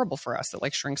really horrible for us. It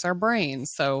like shrinks our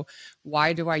brains. So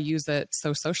why do I use it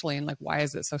so socially? And like, why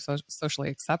is it so socially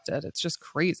accepted? It's just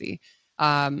crazy.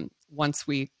 Once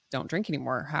we don't drink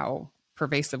anymore, how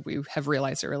pervasive we have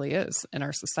realized it really is in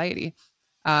our society.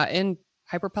 And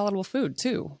hyperpalatable food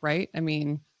too, right? I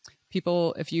mean,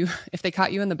 people, if they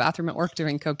caught you in the bathroom at work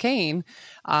doing cocaine,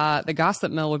 the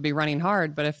gossip mill would be running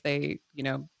hard. But if they,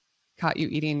 caught you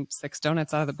eating 6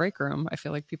 donuts out of the break room, I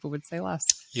feel like people would say less.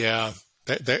 Yeah.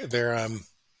 There's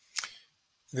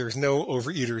no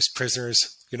overeaters,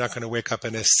 prisoners. You're not going to wake up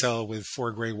in a cell with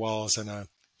 4 gray walls and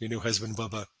your new husband,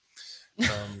 Bubba.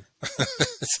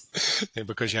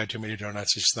 Because you had too many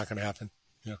donuts, it's just not going to happen.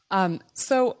 Yeah.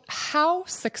 So how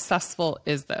successful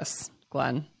is this,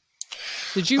 Glenn?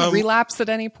 Did you relapse at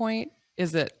any point?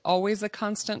 Is it always a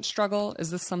constant struggle?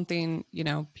 Is this something,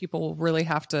 people really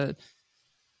have to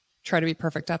try to be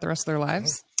perfect at the rest of their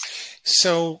lives?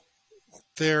 So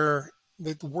the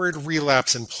word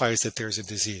relapse implies that there's a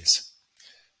disease.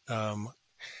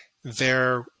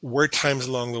 There were times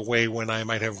along the way when I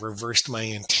might have reversed my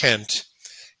intent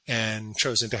and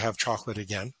chosen to have chocolate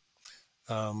again,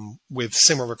 with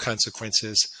similar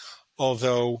consequences.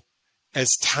 Although, as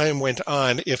time went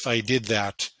on, if I did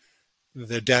that,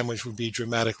 the damage would be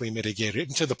dramatically mitigated,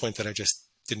 to the point that I just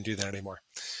didn't do that anymore.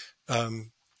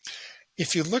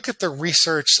 If you look at the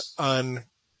research on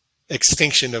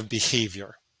extinction of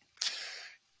behavior,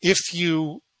 if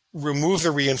you remove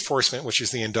the reinforcement, which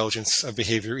is the indulgence of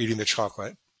behavior, eating the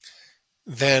chocolate,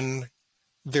 then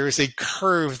there is a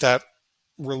curve that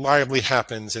reliably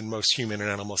happens in most human and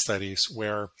animal studies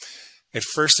where at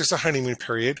first there's a honeymoon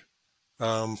period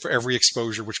for every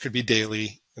exposure, which could be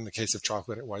daily. In the case of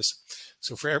chocolate, it was.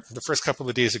 So for the first couple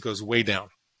of days, it goes way down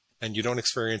and you don't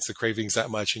experience the cravings that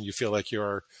much and you feel like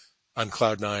you're on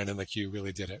cloud 9 and like you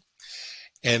really did it.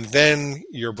 And then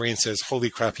your brain says, holy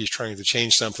crap, he's trying to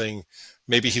change something.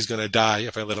 Maybe he's going to die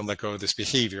if I let him let go of this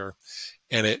behavior.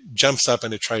 And it jumps up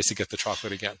and it tries to get the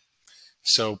chocolate again.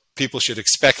 So people should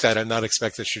expect that and not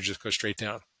expect that it should just go straight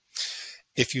down.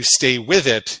 If you stay with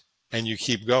it and you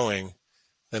keep going,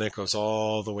 then it goes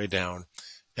all the way down.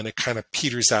 And it kind of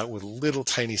peters out with little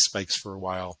tiny spikes for a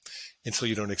while until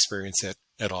you don't experience it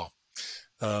at all.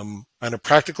 On a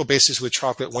practical basis with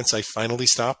chocolate, once I finally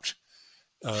stopped,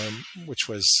 which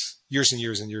was years and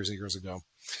years and years and years ago,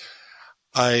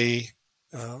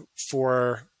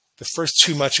 for the first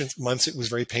 2 months, it was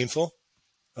very painful.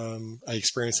 I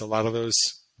experienced a lot of those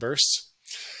bursts.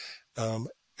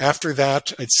 After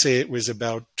that, I'd say it was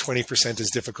about 20%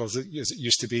 as difficult as it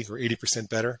used to be, or 80%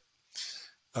 better.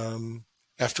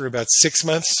 After about 6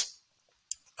 months,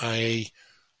 I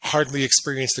hardly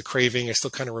experienced the craving. I still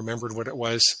kind of remembered what it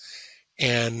was.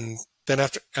 And then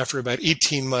after about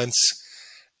 18 months,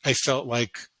 I felt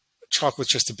like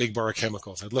chocolate's just a big bar of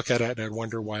chemicals. I'd look at it and I'd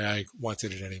wonder why I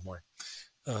wanted it anymore.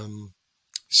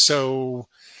 So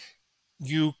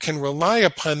you can rely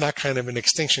upon that kind of an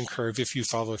extinction curve if you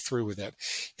follow through with it.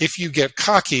 If you get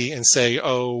cocky and say,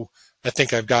 oh, I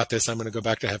think I've got this, I'm going to go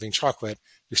back to having chocolate,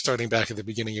 you're starting back at the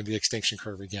beginning of the extinction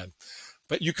curve again.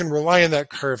 But you can rely on that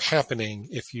curve happening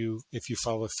if you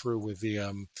follow through with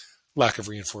the lack of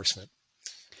reinforcement.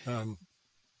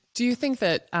 Do you think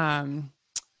that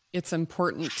it's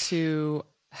important to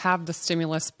have the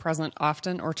stimulus present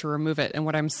often or to remove it? And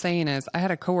what I'm saying is, I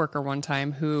had a coworker one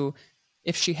time who,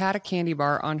 if she had a candy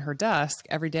bar on her desk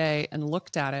every day and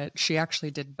looked at it, she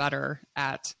actually did better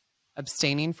at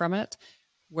abstaining from it.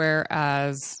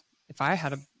 Whereas if I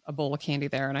had a bowl of candy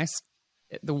there and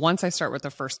once I start with the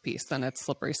first piece, then it's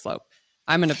slippery slope.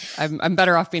 I'm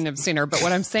better off being an abstainer. But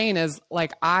what I'm saying is,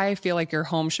 like, I feel like your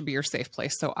home should be your safe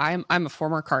place. So I'm a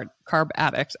former carb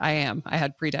addict. I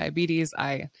had pre-diabetes.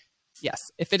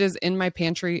 Yes, if it is in my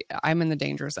pantry, I'm in the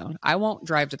danger zone. I won't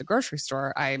drive to the grocery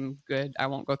store. I'm good. I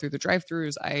won't go through the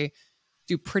drive-throughs. I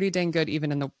do pretty dang good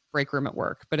even in the break room at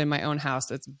work. But in my own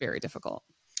house, it's very difficult.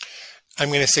 I'm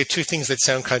going to say two things that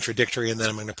sound contradictory, and then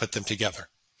I'm going to put them together.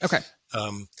 Okay.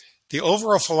 The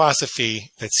overall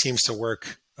philosophy that seems to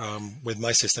work with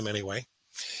my system anyway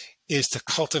is to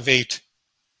cultivate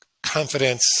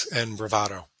confidence and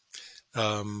bravado.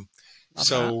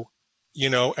 So,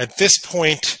 at this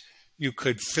point, you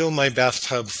could fill my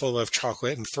bathtub full of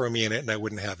chocolate and throw me in it and I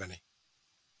wouldn't have any.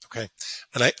 Okay.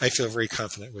 And I feel very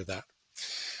confident with that.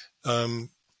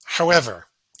 However,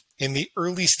 in the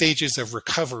early stages of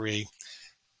recovery,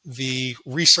 the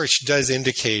research does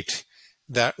indicate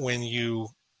that when you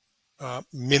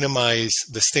minimize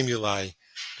the stimuli,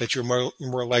 that you're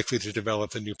more likely to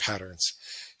develop the new patterns.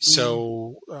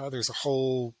 So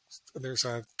there's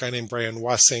a guy named Brian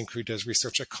Wassink who does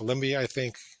research at Columbia, I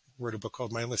think, wrote a book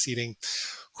called Mindless Eating,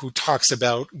 who talks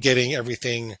about getting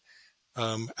everything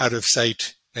out of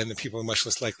sight, and the people are much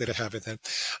less likely to have it then.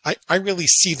 I really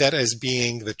see that as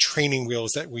being the training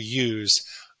wheels that we use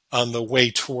on the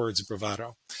way towards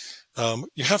bravado.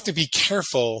 You have to be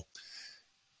careful.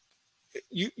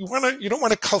 You don't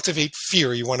want to cultivate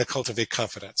fear. You want to cultivate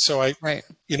confidence. So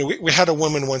we had a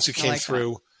woman once who came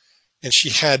through, and she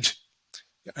had,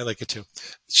 I like it too.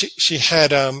 She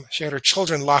had her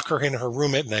children lock her in her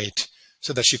room at night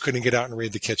so that she couldn't get out and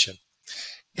raid the kitchen.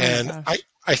 And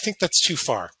I think that's too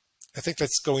far. I think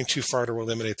that's going too far to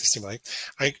eliminate the stimuli.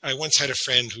 I once had a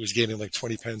friend who was gaining like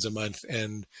 20 pounds a month,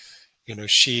 and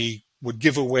she would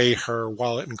give away her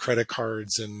wallet and credit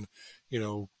cards, and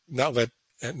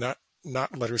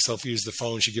not let herself use the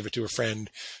phone. She'd give it to a friend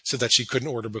so that she couldn't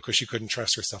order because she couldn't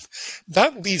trust herself.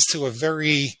 That leads to a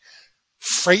very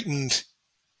frightened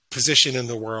position in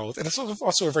the world, and it's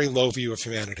also a very low view of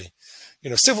humanity.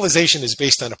 Civilization is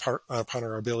based upon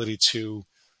our ability to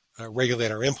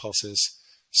regulate our impulses.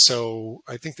 So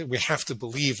I think that we have to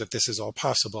believe that this is all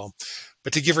possible,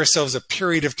 but to give ourselves a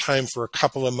period of time for a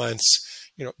couple of months.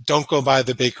 Don't go by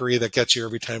the bakery that gets you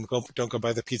every time. Don't go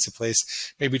by the pizza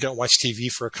place. Maybe don't watch TV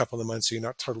for a couple of months so you're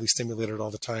not totally stimulated all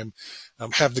the time.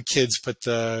 Have the kids put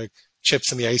the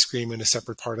chips and the ice cream in a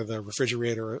separate part of the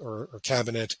refrigerator or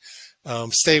cabinet.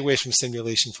 Stay away from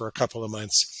stimulation for a couple of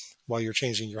months while you're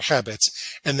changing your habits,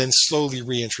 and then slowly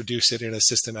reintroduce it in a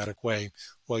systematic way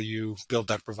while you build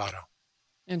that bravado.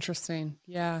 Interesting.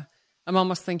 Yeah. I'm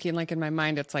almost thinking, like, in my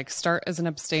mind, it's like start as an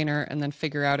abstainer and then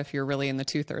figure out if you're really in the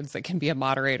 2/3 that can be a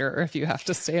moderator, or if you have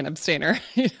to stay an abstainer.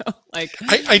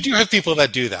 I do have people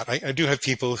that do that. I do have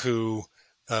people who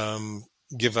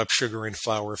give up sugar and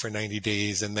flour for 90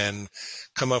 days and then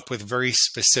come up with very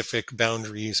specific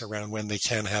boundaries around when they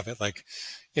can have it. Like,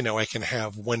 I can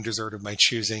have one dessert of my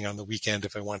choosing on the weekend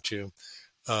if I want to.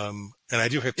 And I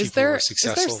do have people who are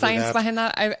successful. Is there science behind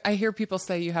that? I hear people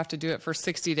say you have to do it for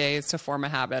 60 days to form a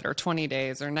habit, or 20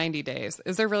 days or 90 days.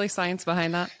 Is there really science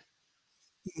behind that?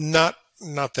 Not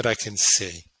that I can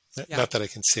see. Yeah. Not that I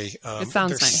can see. It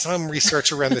sounds there's nice. Some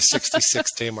research around the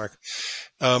 66 day mark.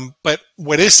 But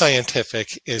what is scientific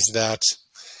is that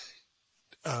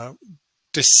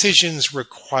decisions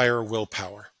require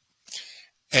willpower.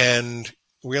 And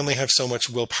we only have so much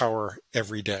willpower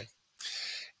every day.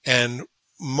 And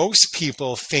most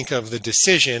people think of the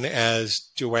decision as,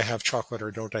 do I have chocolate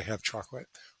or don't I have chocolate?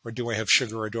 Or do I have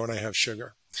sugar or don't I have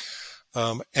sugar?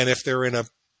 And if they're in a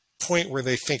point where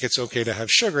they think it's okay to have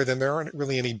sugar, then there aren't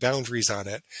really any boundaries on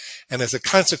it. And as a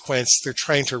consequence, they're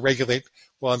trying to regulate,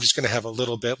 well, I'm just going to have a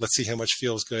little bit. Let's see how much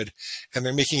feels good. And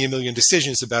they're making a million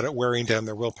decisions about it, wearing down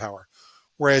their willpower.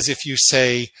 Whereas if you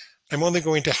say, I'm only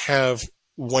going to have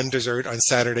one dessert on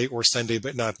Saturday or Sunday,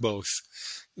 but not both,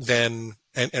 then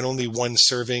and only one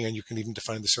serving, and you can even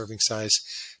define the serving size,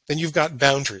 then you've got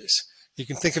boundaries. You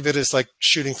can think of it as like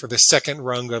shooting for the second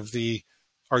rung of the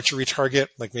archery target.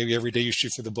 Like maybe every day you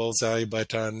shoot for the bullseye,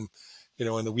 but on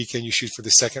the weekend you shoot for the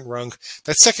second rung.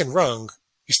 That second rung,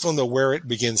 you still know where it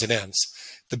begins and ends.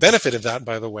 The benefit of that,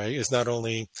 by the way, is not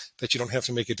only that you don't have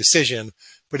to make a decision,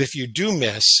 but if you do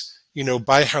miss,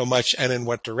 by how much and in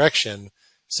what direction,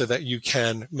 so that you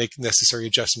can make necessary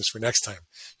adjustments for next time.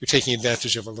 You're taking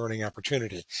advantage of a learning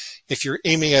opportunity. If you're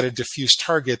aiming at a diffuse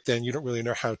target, then you don't really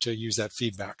know how to use that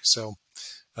feedback. So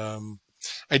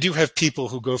I do have people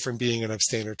who go from being an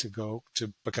abstainer to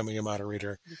becoming a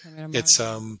moderator. It's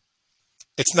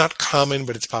not common,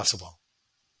 but it's possible.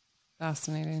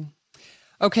 Fascinating.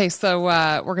 Okay, so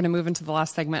we're going to move into the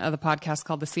last segment of the podcast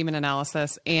called the semen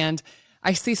analysis. And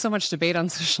I see so much debate on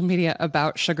social media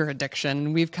about sugar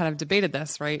addiction. We've kind of debated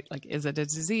this, right? Like, is it a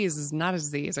disease? Is it not a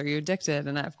disease? Are you addicted?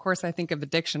 And of course, I think of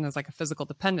addiction as like a physical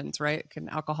dependence, right? An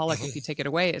alcoholic, if you take it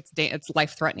away, it's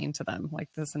life threatening to them, like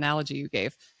this analogy you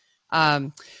gave.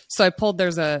 So I pulled,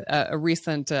 there's a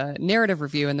recent narrative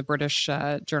review in the British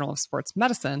Journal of Sports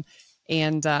Medicine,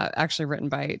 and actually written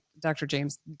by Dr.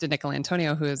 James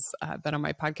DiNicolantonio, who has been on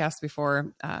my podcast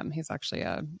before. He's actually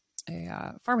a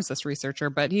pharmacist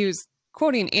researcher, but he was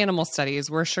quoting animal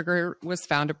studies where sugar was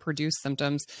found to produce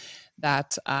symptoms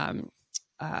that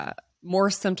more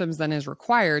symptoms than is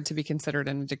required to be considered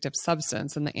an addictive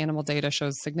substance. And the animal data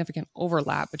shows significant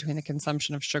overlap between the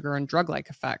consumption of sugar and drug-like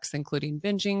effects, including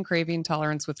binging, craving,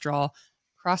 tolerance, withdrawal,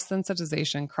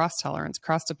 cross-sensitization, cross-tolerance,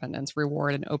 cross-dependence,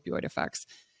 reward, and opioid effects.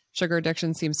 Sugar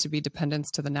addiction seems to be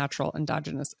dependence to the natural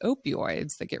endogenous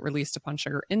opioids that get released upon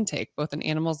sugar intake. Both in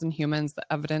animals and humans,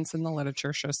 the evidence in the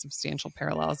literature shows substantial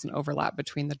parallels and overlap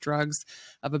between the drugs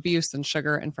of abuse and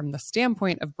sugar, and from the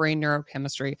standpoint of brain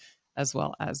neurochemistry as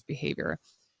well as behavior.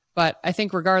 But I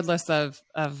think regardless of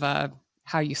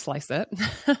how you slice it,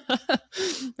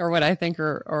 or what I think,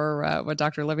 or what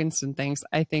Dr. Livingston thinks,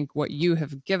 I think what you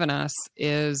have given us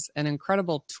is an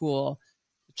incredible tool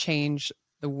to change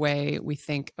the way we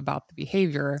think about the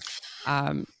behavior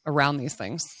around these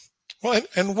things. Well,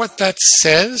 and what that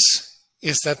says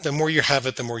is that the more you have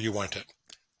it, the more you want it.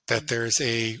 That there's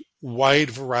a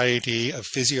wide variety of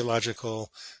physiological,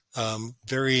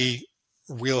 very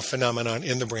real phenomenon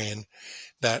in the brain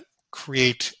that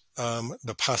create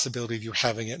the possibility of you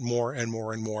having it more and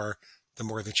more and more the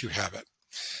more that you have it.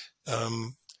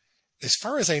 As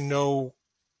far as I know,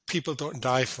 people don't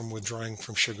die from withdrawing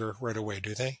from sugar right away,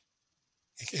 do they?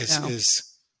 No.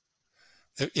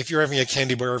 If you're having a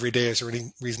candy bar every day, is there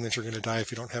any reason that you're going to die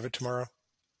if you don't have it tomorrow?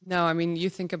 No, I mean, you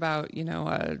think about,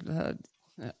 even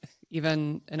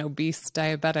an obese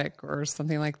diabetic or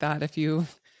something like that. If you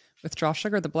withdraw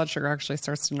sugar, the blood sugar actually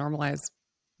starts to normalize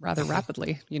rather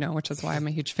rapidly, which is why I'm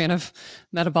a huge fan of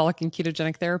metabolic and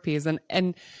ketogenic therapies.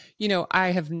 And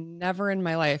I have never in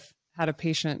my life had a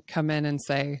patient come in and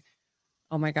say,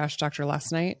 oh my gosh, doctor,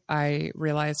 last night I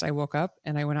realized I woke up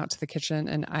and I went out to the kitchen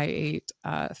and I ate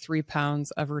 3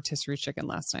 pounds of rotisserie chicken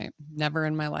last night. Never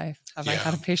in my life have I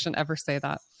had a patient ever say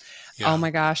that. Yeah. Oh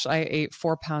my gosh, I ate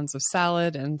 4 pounds of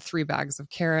salad and 3 bags of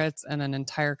carrots and an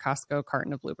entire Costco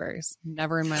carton of blueberries.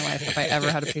 Never in my life have I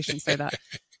ever had a patient say that.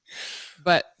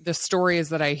 But the stories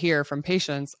that I hear from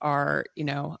patients are,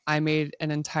 I made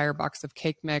an entire box of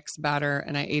cake mix batter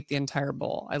and I ate the entire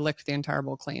bowl. I licked the entire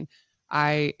bowl clean.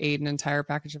 I ate an entire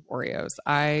package of Oreos.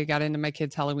 I got into my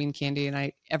kids' Halloween candy and I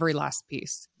ate every last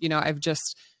piece.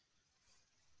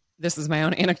 This is my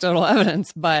own anecdotal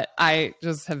evidence, but I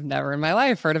just have never in my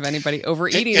life heard of anybody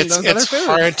overeating those other foods. It's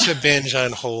hard to binge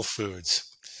on whole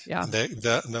foods. Yeah.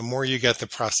 The more you get the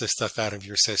processed stuff out of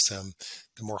your system,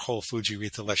 the more whole foods you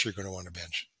eat, the less you're going to want to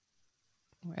binge.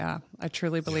 Yeah, I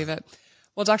truly believe it.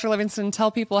 Well, Dr. Livingston,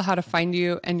 tell people how to find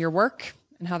you and your work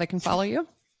and how they can follow you.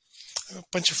 A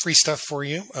bunch of free stuff for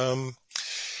you.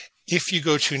 If you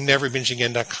go to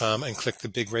neverbingeagain.com and click the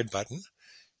big red button,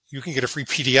 you can get a free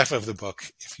PDF of the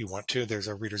book if you want to. There's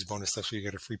a reader's bonus list where you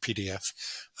get a free PDF.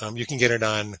 You can get it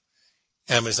on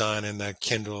Amazon in the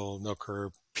Kindle, Nook,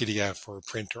 or PDF, or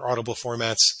print or Audible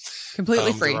formats.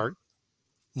 Completely free?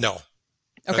 No.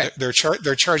 Okay. There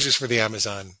are charges for the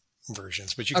Amazon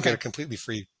versions, but you can get a completely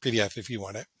free PDF if you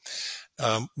want it.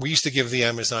 We used to give the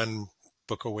Amazon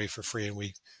book away for free, and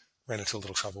we ran into a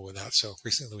little trouble with that. So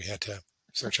recently we had to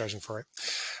start charging for it.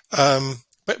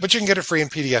 But you can get it free in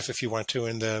PDF if you want to,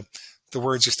 and the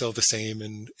words are still the same,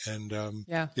 and you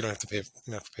don't have to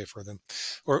pay for them,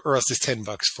 or else it's $10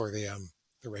 for the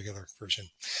regular version.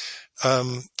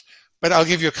 But I'll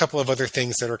give you a couple of other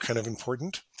things that are kind of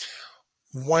important.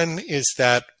 One is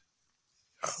that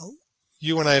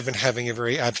you and I have been having a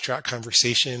very abstract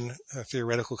conversation, a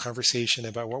theoretical conversation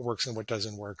about what works and what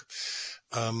doesn't work.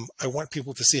 I want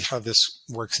people to see how this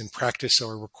works in practice. So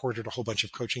I recorded a whole bunch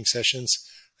of coaching sessions,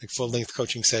 like full-length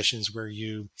coaching sessions, where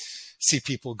you see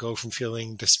people go from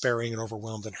feeling despairing and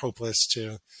overwhelmed and hopeless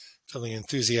to feeling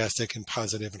enthusiastic and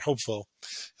positive and hopeful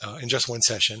in just one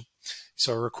session.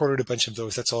 So I recorded a bunch of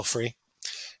those. That's all free.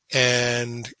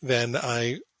 And then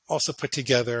I also put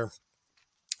together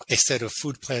a set of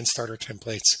food plan starter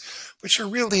templates, which are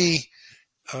really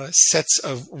sets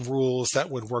of rules that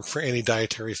would work for any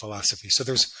dietary philosophy. So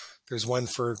there's one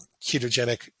for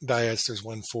ketogenic diets. There's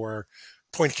one for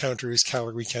point counters,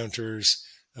 calorie counters,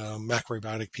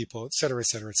 macrobiotic people, et cetera, et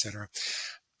cetera, et cetera.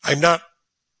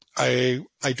 I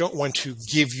don't want to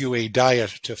give you a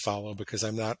diet to follow because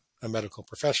I'm not a medical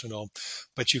professional,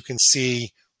 but you can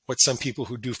see what some people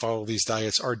who do follow these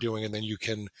diets are doing, and then you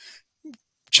can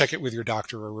check it with your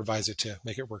doctor or revise it to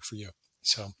make it work for you.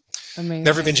 So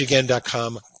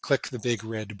neverbingeagain.com, click the big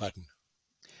red button.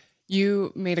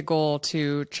 You made a goal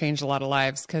to change a lot of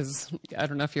lives because I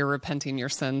don't know if you're repenting your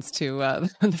sins to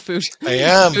the food. I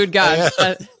am. Food gods.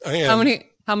 I am.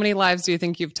 How many lives do you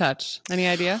think you've touched? Any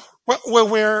idea? Well,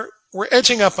 we're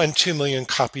edging up on 2 million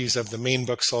copies of the main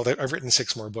book sold. I've written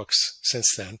 6 more books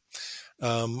since then.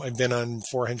 I've been on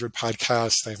 400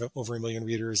 podcasts. I have over 1 million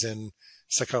readers in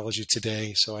Psychology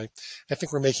Today. So I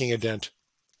think we're making a dent.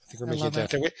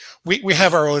 And we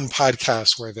have our own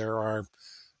podcast where there are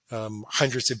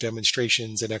hundreds of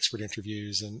demonstrations and expert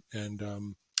interviews, and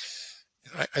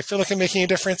I feel like I'm making a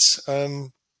difference.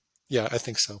 Yeah, I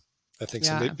think so.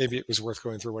 So. Maybe it was worth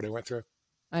going through what I went through.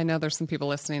 I know there's some people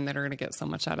listening that are going to get so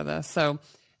much out of this. So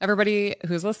everybody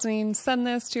who's listening, send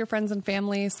this to your friends and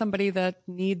family, somebody that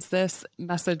needs this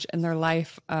message in their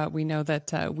life. We know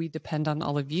that we depend on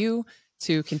all of you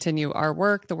to continue our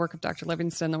work, the work of Dr.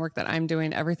 Livingston, the work that I'm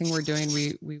doing, everything we're doing.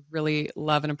 We really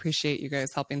love and appreciate you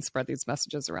guys helping spread these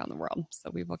messages around the world. So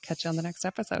we will catch you on the next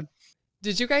episode.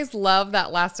 Did you guys love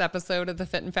that last episode of the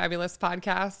Fit and Fabulous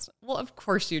podcast? Well, of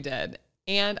course you did.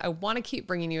 And I want to keep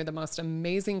bringing you the most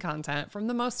amazing content from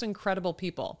the most incredible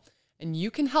people. And you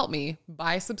can help me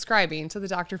by subscribing to the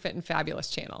Dr. Fit and Fabulous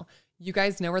channel. You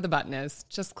guys know where the button is.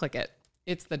 Just click it.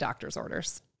 It's the doctor's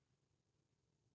orders.